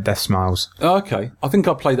right like Death Smiles. Oh, okay. I think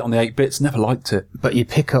I played it on the 8-bits, never liked it. But you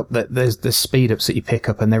pick up, there's the speed-ups that you pick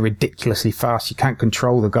up and they're ridiculously fast. You can't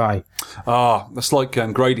control the guy. That's like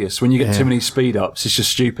Gradius. When you get too many speed-ups, it's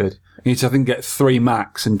just stupid. You need to, I think, get 3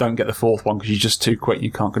 max and don't get the 4th one because you're just too quick and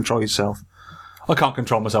you can't control yourself. I can't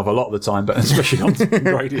control myself a lot of the time, but especially on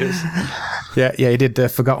Gradius. Yeah, he did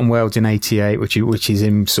Forgotten Worlds in 88, which is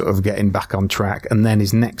him sort of getting back on track. And then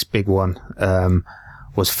his next big one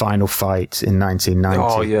was Final Fight in 1990.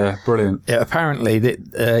 Oh, yeah, brilliant. Yeah, apparently,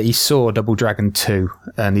 he saw Double Dragon 2,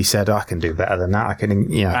 and he said, I can do better than that.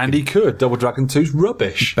 And he could. Double Dragon 2's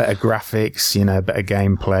rubbish. Better graphics, better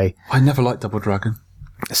gameplay. I never liked Double Dragon.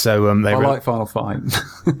 So I like Final Fight.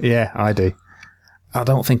 Yeah, I do. I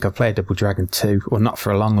don't think I played Double Dragon 2, or not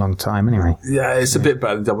for a long, long time anyway. Yeah, it's a bit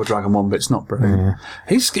better than Double Dragon 1, but it's not brilliant.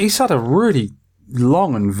 Yeah. He's had a really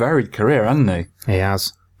long and varied career, hasn't he? He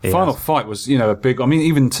has. Final Fight was, a big... I mean,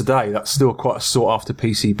 even today, that's still quite a sought-after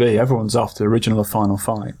PCB. Everyone's after the original Final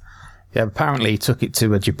Fight. Yeah, apparently he took it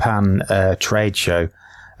to a Japan trade show,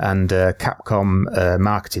 and Capcom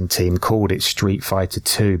marketing team called it Street Fighter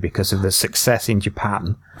 2 because of the success in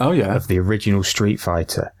Japan of the original Street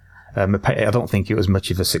Fighter. I don't think it was much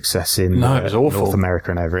of a success in it was awful. North America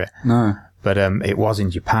and over it. No. But it was in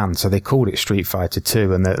Japan, so they called it Street Fighter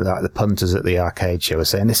 2, and the punters at the arcade show were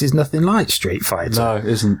saying, this is nothing like Street Fighter. No, it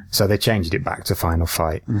isn't. So they changed it back to Final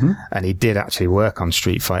Fight. Mm-hmm. And he did actually work on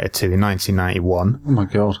Street Fighter 2 in 1991. Oh my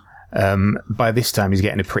God. By this time, he's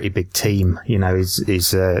getting a pretty big team.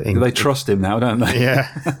 They trust him now, don't they? Yeah.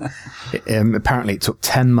 Apparently, it took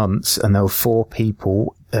 10 months, and there were 4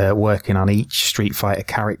 people working on each Street Fighter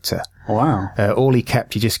character. Wow. He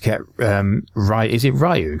just kept is it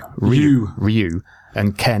Ryu? Ryu.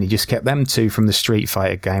 And Ken, he just kept them 2 from the Street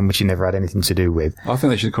Fighter game, which he never had anything to do with. I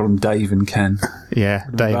think they should call them Dave and Ken. Yeah,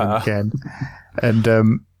 Dave and Ken.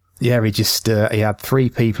 And he had 3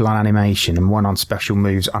 people on animation and 1 on special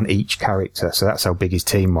moves on each character. So that's how big his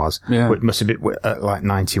team was. Yeah. It must have been,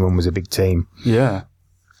 91 was a big team. Yeah.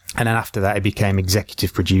 And then after that, he became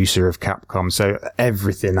executive producer of Capcom. So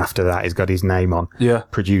everything after that has got his name on. Yeah.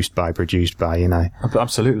 Produced by,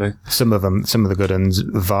 Absolutely. Some of the good ones,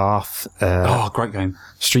 Varth. Great game.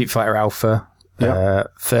 Street Fighter Alpha.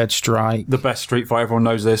 Yep. Third Strike. The best Street Fighter, everyone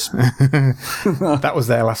knows this. That was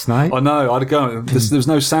there last night. I know, I had to go. There was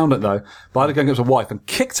no sound it though, but I had to go and get my wife and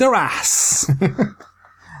kicked her ass.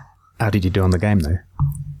 How did you do on the game though?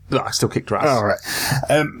 I still kicked her ass. All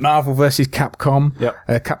right. Marvel versus Capcom.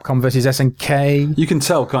 Yep. Capcom versus SNK. You can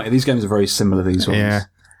tell, can't you? These games are very similar, these ones. Yeah.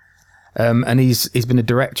 And he's been a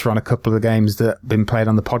director on a couple of the games that have been played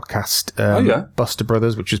on the podcast. Buster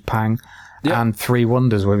Brothers, which was Pang. Yep. And 3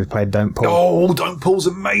 Wonders, where we played Don't Pull. Oh, Don't Pull's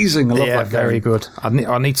amazing. I love that game. Very good. I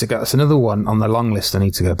need to go. That's another one on the long list I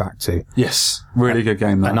need to go back to. Yes. Really good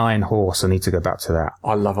game, that. An Iron Horse, I need to go back to that.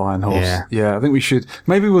 I love Iron Horse. Yeah, I think we should.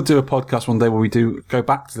 Maybe we'll do a podcast one day where we do go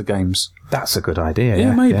back to the games. That's a good idea.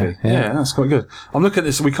 Yeah, maybe. Yeah, that's quite good. I'm looking at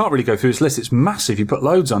this. We can't really go through this list. It's massive. You put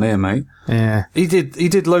loads on here, mate. Yeah. He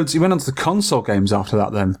did loads. He went on to the console games after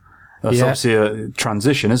that then. That's obviously a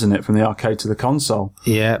transition, isn't it, from the arcade to the console?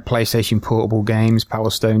 Yeah, PlayStation Portable games, Power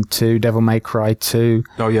Stone 2, Devil May Cry 2.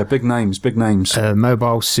 Oh, yeah, big names.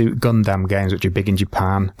 Mobile Suit Gundam games, which are big in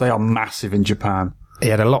Japan. They are massive in Japan. He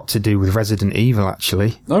had a lot to do with Resident Evil,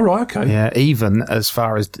 actually. Oh, right, okay. Yeah, even as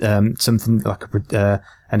far as something like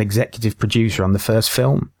an executive producer on the first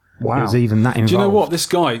film. Wow. It was even that involved. Do you know what? This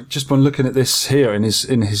guy, just by looking at this here in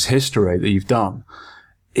his history that you've done,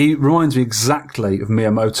 he reminds me exactly of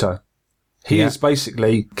Miyamoto. He is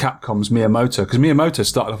basically Capcom's Miyamoto, because Miyamoto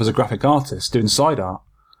started off as a graphic artist doing side art,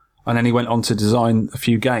 and then he went on to design a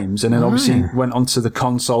few games, and then obviously went on to the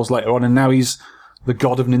consoles later on, and now he's the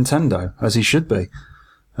god of Nintendo, as he should be.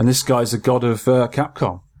 And this guy's the god of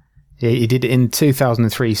Capcom. Yeah, he did in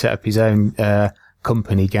 2003 set up his own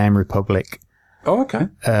company, Game Republic. Oh, okay.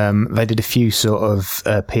 They did a few sort of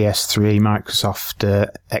PS3, Microsoft,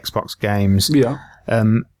 Xbox games. Yeah.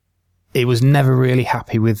 He was never really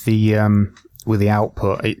happy with the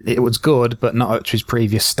output. It was good, but not up to his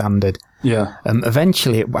previous standard. Yeah.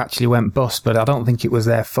 Eventually, it actually went bust, but I don't think it was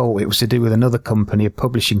their fault. It was to do with another company, a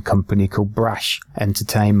publishing company called Brash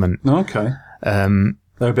Entertainment. Okay. They're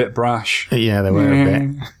a bit brash. Yeah, they were a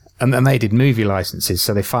bit. And then they did movie licenses,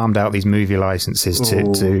 so they farmed out these movie licenses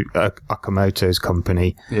to Okamoto's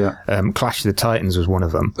company. Yeah. Clash of the Titans was one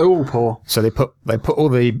of them. Oh, poor. So they put all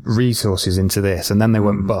the resources into this, and then they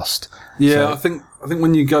went bust. Yeah, so, I think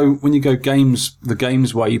when you go the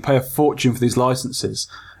games way, you pay a fortune for these licenses,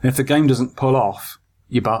 and if the game doesn't pull off,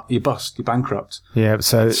 you bust, you're bankrupt. Yeah,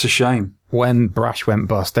 so it's a shame. When Brash went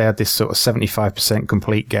bust, they had this sort of 75%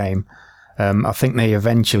 complete game. I think they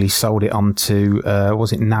eventually sold it on to,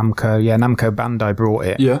 was it Namco? Yeah, Namco Bandai brought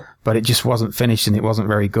it. Yeah. But it just wasn't finished and it wasn't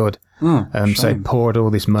very good. So they poured all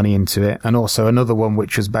this money into it. And also another one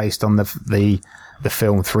which was based on the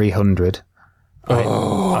film 300.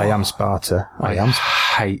 I Am Sparta. I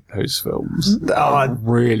hate those films. I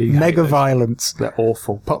really mega violence. They're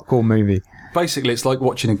awful. Popcorn movie. Basically, it's like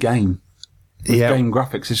watching a game. Game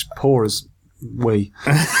graphics is poor as we.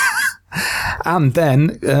 And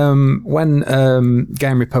then, when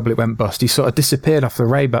Game Republic went bust, he sort of disappeared off the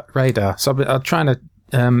radar. So I'm trying to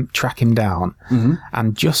track him down. Mm-hmm.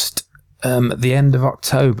 And just at the end of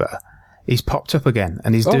October, he's popped up again,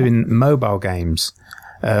 and he's doing mobile games.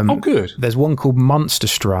 Good. There's one called Monster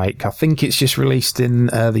Strike. I think it's just released in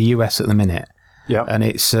the US at the minute. Yeah. And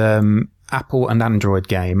it's Apple and Android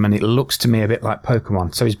game, and it looks to me a bit like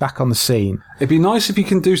Pokemon. So he's back on the scene. It'd be nice if you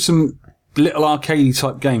can do some little arcade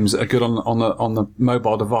type games that are good on the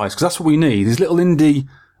mobile device, because that's what we need. These little indie.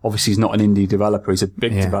 Obviously, he's not an indie developer; he's a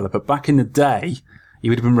big developer. Back in the day, he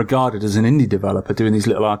would have been regarded as an indie developer doing these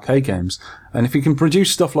little arcade games. And if he can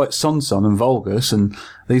produce stuff like Sonson and Vulgus and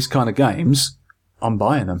these kind of games, I'm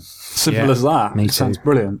buying them. Simple as that. Me It too. sounds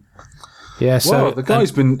brilliant. Yeah, so Well, the guy's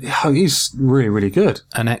he's really, really good.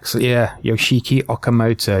 an excellent, Yoshiki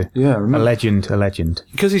Okamoto. Yeah, A legend.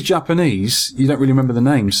 Because he's Japanese, you don't really remember the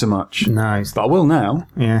name so much. No, But I will now.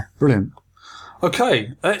 yeah. Brilliant.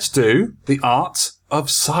 Okay, let's do the art of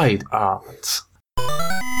side art.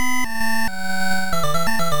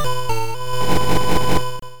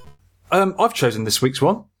 I've chosen this week's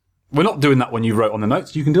one. We're not doing that one you wrote on the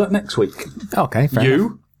notes. You can do that next week. Okay, fair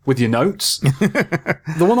enough. With your notes.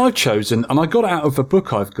 The one I've chosen, and I got it out of a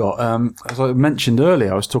book I've got, as I mentioned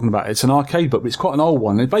earlier, I was talking about it. It's an arcade book, but it's quite an old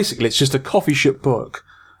one. And basically, it's just a coffee shop book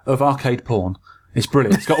of arcade porn. It's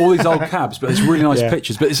brilliant. It's got all these old cabs, but it's really nice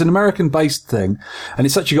pictures. But it's an American-based thing, and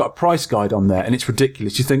it's actually got a price guide on there, and it's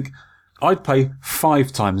ridiculous. You think, I'd pay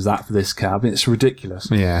 5 times that for this cab, and it's ridiculous.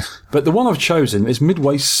 Yeah. But the one I've chosen is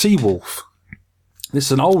Midway Seawolf. This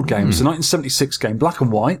is an old game. It's a 1976 game, black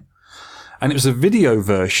and white. And it was a video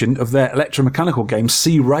version of their electromechanical game,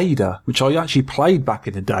 Sea Raider, which I actually played back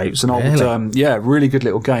in the day. It was an old, really good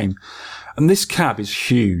little game. And this cab is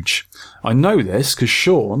huge. I know this because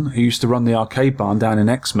Shaun, who used to run the arcade barn down in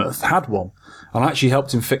Exmouth, had one. And I actually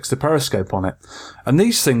helped him fix the periscope on it. And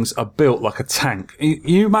these things are built like a tank.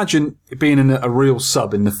 You imagine it being in a real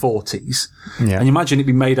sub in the 40s. Yeah. And you imagine it'd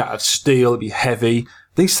be made out of steel, it'd be heavy.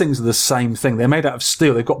 These things are the same thing. They're made out of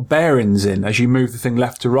steel. They've got bearings in as you move the thing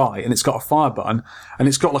left to right, and it's got a fire button, and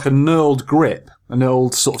it's got like a knurled grip, a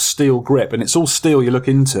knurled sort of steel grip, and it's all steel you look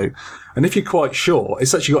into. And if you're quite sure,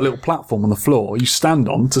 it's actually got a little platform on the floor you stand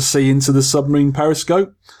on to see into the submarine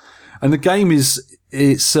periscope. And the game it's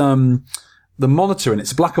the monitor, and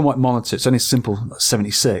it's a black and white monitor. It's only simple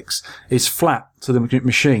 76. It's flat to the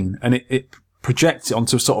machine, and it projects it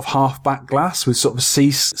onto a sort of half-back glass with sort of a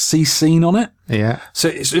sea scene on it. Yeah. So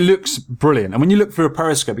it looks brilliant. And when you look through a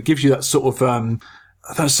periscope, it gives you that sort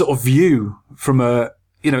of view from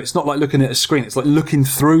it's not like looking at a screen. It's like looking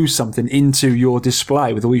through something into your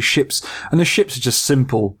display with all these ships. And the ships are just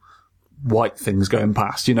simple white things going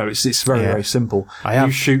past. It's very, very simple.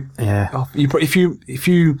 You shoot. Yeah. If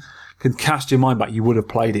you could cast your mind back, you would have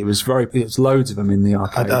played it. It was loads of them in the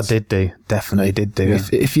arcades. I definitely did do. Yeah.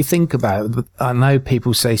 If you think about it, I know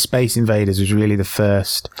people say Space Invaders was really the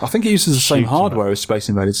first. I think it uses the same hardware as Space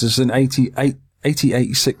Invaders. It's an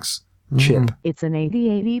 8086 chip. It's an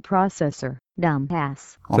 8080 processor. Dumb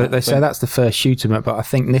pass. So they say that's the first shoot 'em up, but I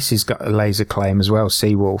think this has got a laser claim as well,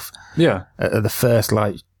 Seawolf. Yeah. The first,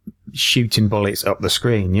 shooting bullets up the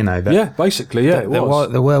screen, Basically, it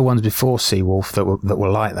was. There were ones before Seawolf that were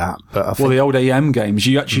like that, but I think the old AM games,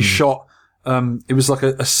 you actually shot. It was like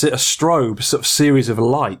a strobe sort of series of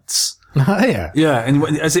lights. yeah, and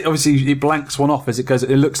as it obviously it blanks one off as it goes.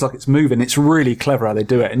 It looks like it's moving. It's really clever how they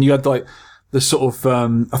do it. And you had the sort of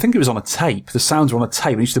I think it was on a tape. The sounds were on a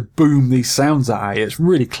tape. And you used to boom these sounds out. It's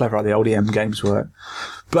really clever how the old AM games work.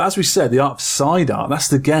 But as we said, the art of side art, that's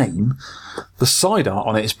the game. The side art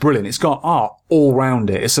on it is brilliant. It's got art all round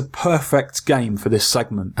it. It's a perfect game for this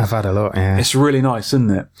segment. I've had a look, yeah. It's really nice, isn't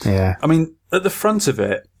it? Yeah. I mean, at the front of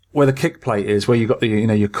it, where the kick plate is, where you've got the,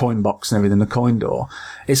 your coin box and everything, the coin door,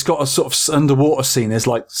 it's got a sort of underwater scene. There's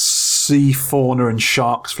like sea fauna and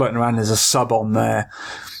sharks floating around. There's a sub on there.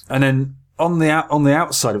 And then on the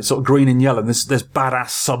outside of it, sort of green and yellow, and there's badass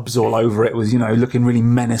subs all over it with, looking really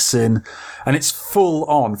menacing. And it's full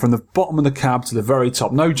on from the bottom of the cab to the very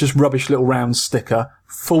top. No just rubbish little round sticker,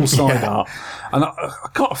 full side art. And I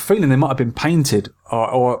got a feeling they might have been painted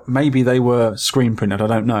or maybe they were screen printed. I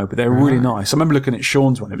don't know, but they're really nice. I remember looking at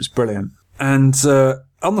Shaun's one. It was brilliant. And,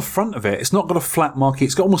 on the front of it, it's not got a flat marquee.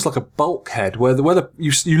 It's got almost like a bulkhead where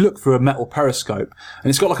you look through a metal periscope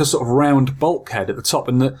and it's got like a sort of round bulkhead at the top,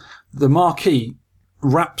 and the marquee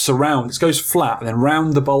wraps around. It goes flat and then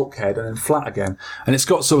round the bulkhead and then flat again. And it's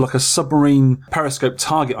got sort of like a submarine periscope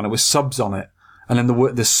target on it with subs on it. And then the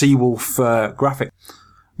Seawolf graphic.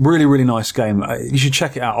 Really, really nice game. You should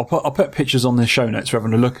check it out. I'll put pictures on the show notes for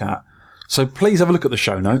everyone to look at. So please have a look at the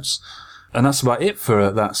show notes. And that's about it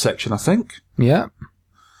for that section, I think. Yeah.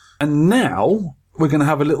 And now we're going to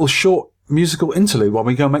have a little short musical interlude while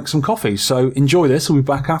we go make some coffee. So enjoy this. We'll be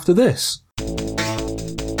back after this.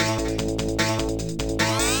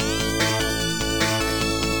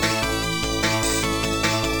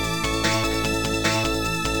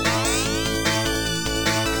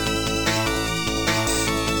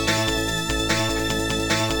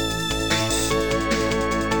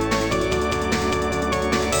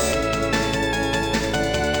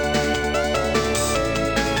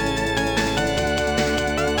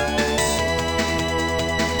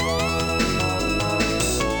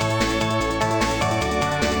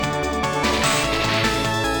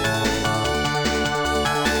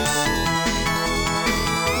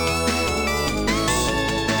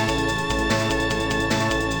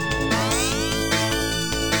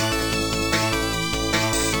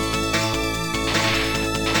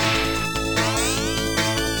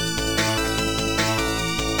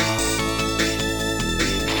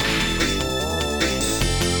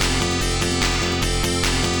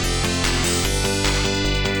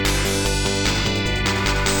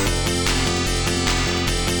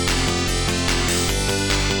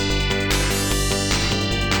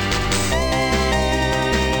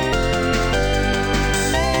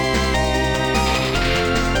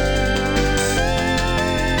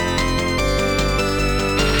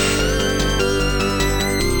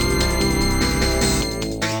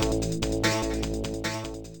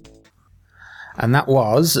 And that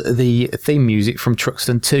was the theme music from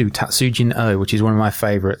Truxton 2, Tatsujin O, which is one of my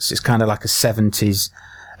favourites. It's kind of like a 70s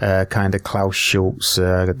kind of Klaus Schultz,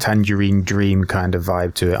 Tangerine Dream kind of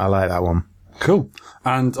vibe to it. I like that one. Cool.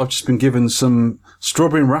 And I've just been given some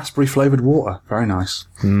strawberry and raspberry flavoured water. Very nice.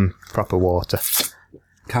 Proper water.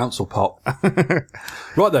 Council pop.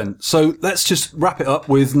 Right then, so let's just wrap it up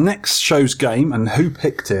with next show's game and who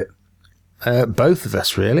picked it. Both of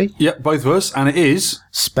us, really. Yep, both of us, and it is...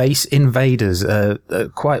 Space Invaders,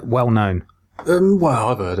 quite well known. Well,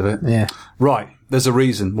 I've heard of it. Yeah. Right, there's a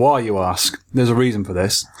reason. Why, you ask? There's a reason for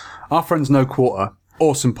this. Our friends No Quarter,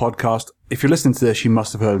 awesome podcast. If you're listening to this, you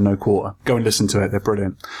must have heard of No Quarter. Go and listen to it, they're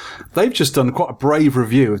brilliant. They've just done quite a brave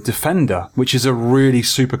review of Defender, which is a really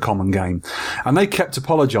super common game. And they kept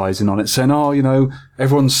apologising on it, saying,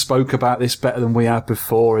 everyone spoke about this better than we have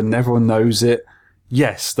before, and everyone knows it.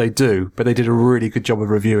 Yes, they do, but they did a really good job of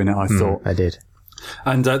reviewing it, I thought. I did.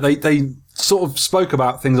 And they sort of spoke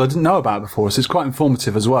about things I didn't know about before, so it's quite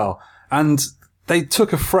informative as well. And they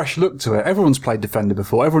took a fresh look to it. Everyone's played Defender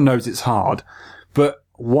before. Everyone knows it's hard. But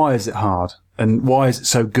why is it hard? And why is it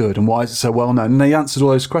so good? And why is it so well known? And they answered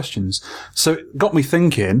all those questions. So it got me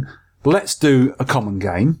thinking, let's do a common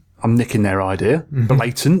game. I'm nicking their idea,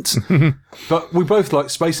 blatant. But we both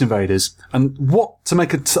like Space Invaders. And what, to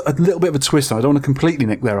make a little bit of a twist on, I don't want to completely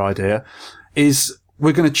nick their idea, is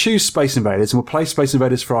we're going to choose Space Invaders and we'll play Space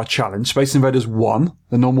Invaders for our challenge. Space Invaders 1,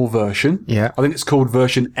 the normal version. Yeah. I think it's called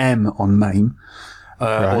version M on Mame.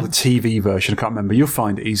 Right. Or the TV version, I can't remember. You'll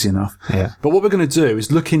find it easy enough. Yeah. But what we're going to do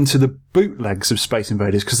is look into the bootlegs of Space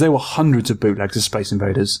Invaders, because there were hundreds of bootlegs of Space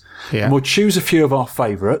Invaders. Yeah. And we'll choose a few of our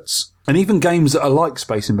favourites, and even games that are like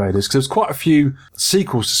Space Invaders, because there's quite a few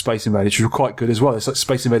sequels to Space Invaders which were quite good as well. It's like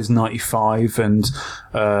Space Invaders 95 and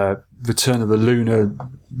Return of the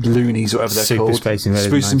Loonies, whatever they're Super called. Space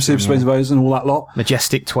Invaders. Super Space Invaders and all that lot.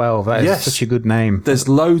 Majestic 12, that is such a good name. There's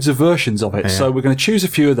loads of versions of it. Yeah. So we're going to choose a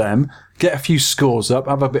few of them, get a few scores up,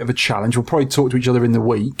 have a bit of a challenge. We'll probably talk to each other in the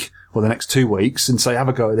week or the next 2 weeks and say, have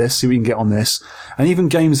a go at this, see what we can get on this. And even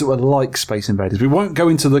games that were like Space Invaders. We won't go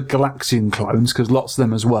into the Galaxian clones, because lots of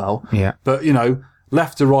them as well. Yeah. But,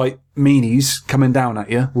 left to right meanies coming down at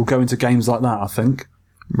you. We'll go into games like that, I think.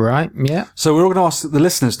 Right, yeah. So we're all going to ask the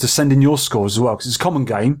listeners to send in your scores as well, because it's a common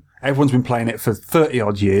game. Everyone's been playing it for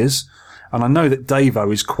 30-odd years. And I know that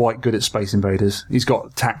Davo is quite good at Space Invaders. He's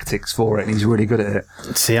got tactics for it, and he's really good at it.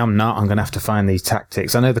 See, I'm not. I'm going to have to find these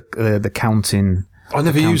tactics. I know the counting... I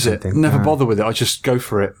never use it. Never bother with it. I just go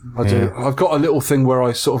for it. I do. I've got a little thing where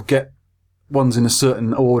I sort of get ones in a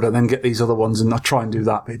certain order, then get these other ones, and I try and do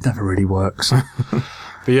that, but it never really works.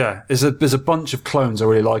 But yeah, there's a bunch of clones I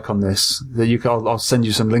really like on this that I'll send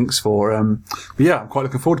you some links for. But yeah, I'm quite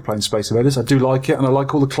looking forward to playing Space Invaders. I do like it, and I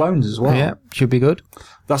like all the clones as well. Yeah, should be good.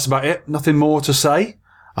 That's about it. Nothing more to say.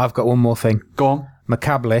 I've got one more thing. Go on. My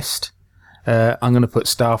cab list. I'm going to put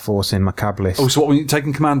Star Force in my cab list. Oh, so what, when you're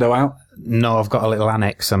taking Commando out? No, I've got a little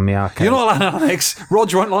annex on my arcade. You're not allowed an annex.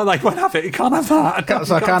 Roger won't like that. He won't have it. He can't have that.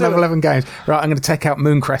 So I can't have 11 games. Right, I'm going to take out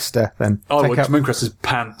Mooncrester then. Oh, Mooncrester's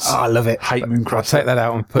pants. Oh, I love it. Hate Mooncrester. I'll take that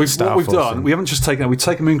out and put Star Force What we've done, in. we haven't just taken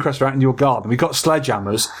Mooncrester out in your garden. We've got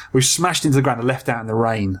sledgehammers. We've smashed into the ground and left out in the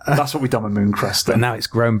rain. That's what we've done with Mooncrester. But now it's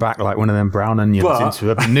grown back like one of them brown onions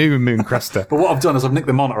into a new Mooncrester. But what I've done is I've nicked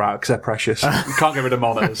the monitor out because they're precious. You can't get rid of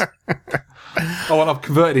monitors. Oh, and I've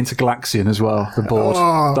converted into Galaxian as well, the board.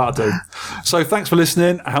 Oh. That'll do. So thanks for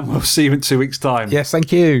listening, and we'll see you in 2 weeks' time. Yes,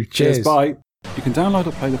 thank you. Cheers. Bye. You can download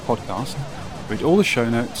or play the podcast, read all the show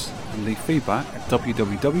notes, and leave feedback at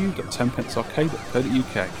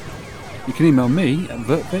www.tenpencearcade.co.uk. You can email me at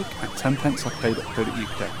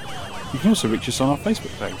vertvic@tenpencearcade.co.uk. You can also reach us on our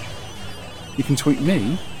Facebook page. You can tweet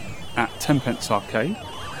me at tenpencearcade,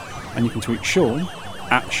 and you can tweet Shaun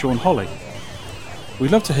at Shaun Holly.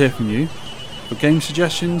 We'd love to hear from you for game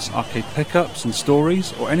suggestions, arcade pickups and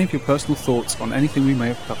stories, or any of your personal thoughts on anything we may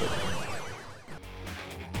have covered.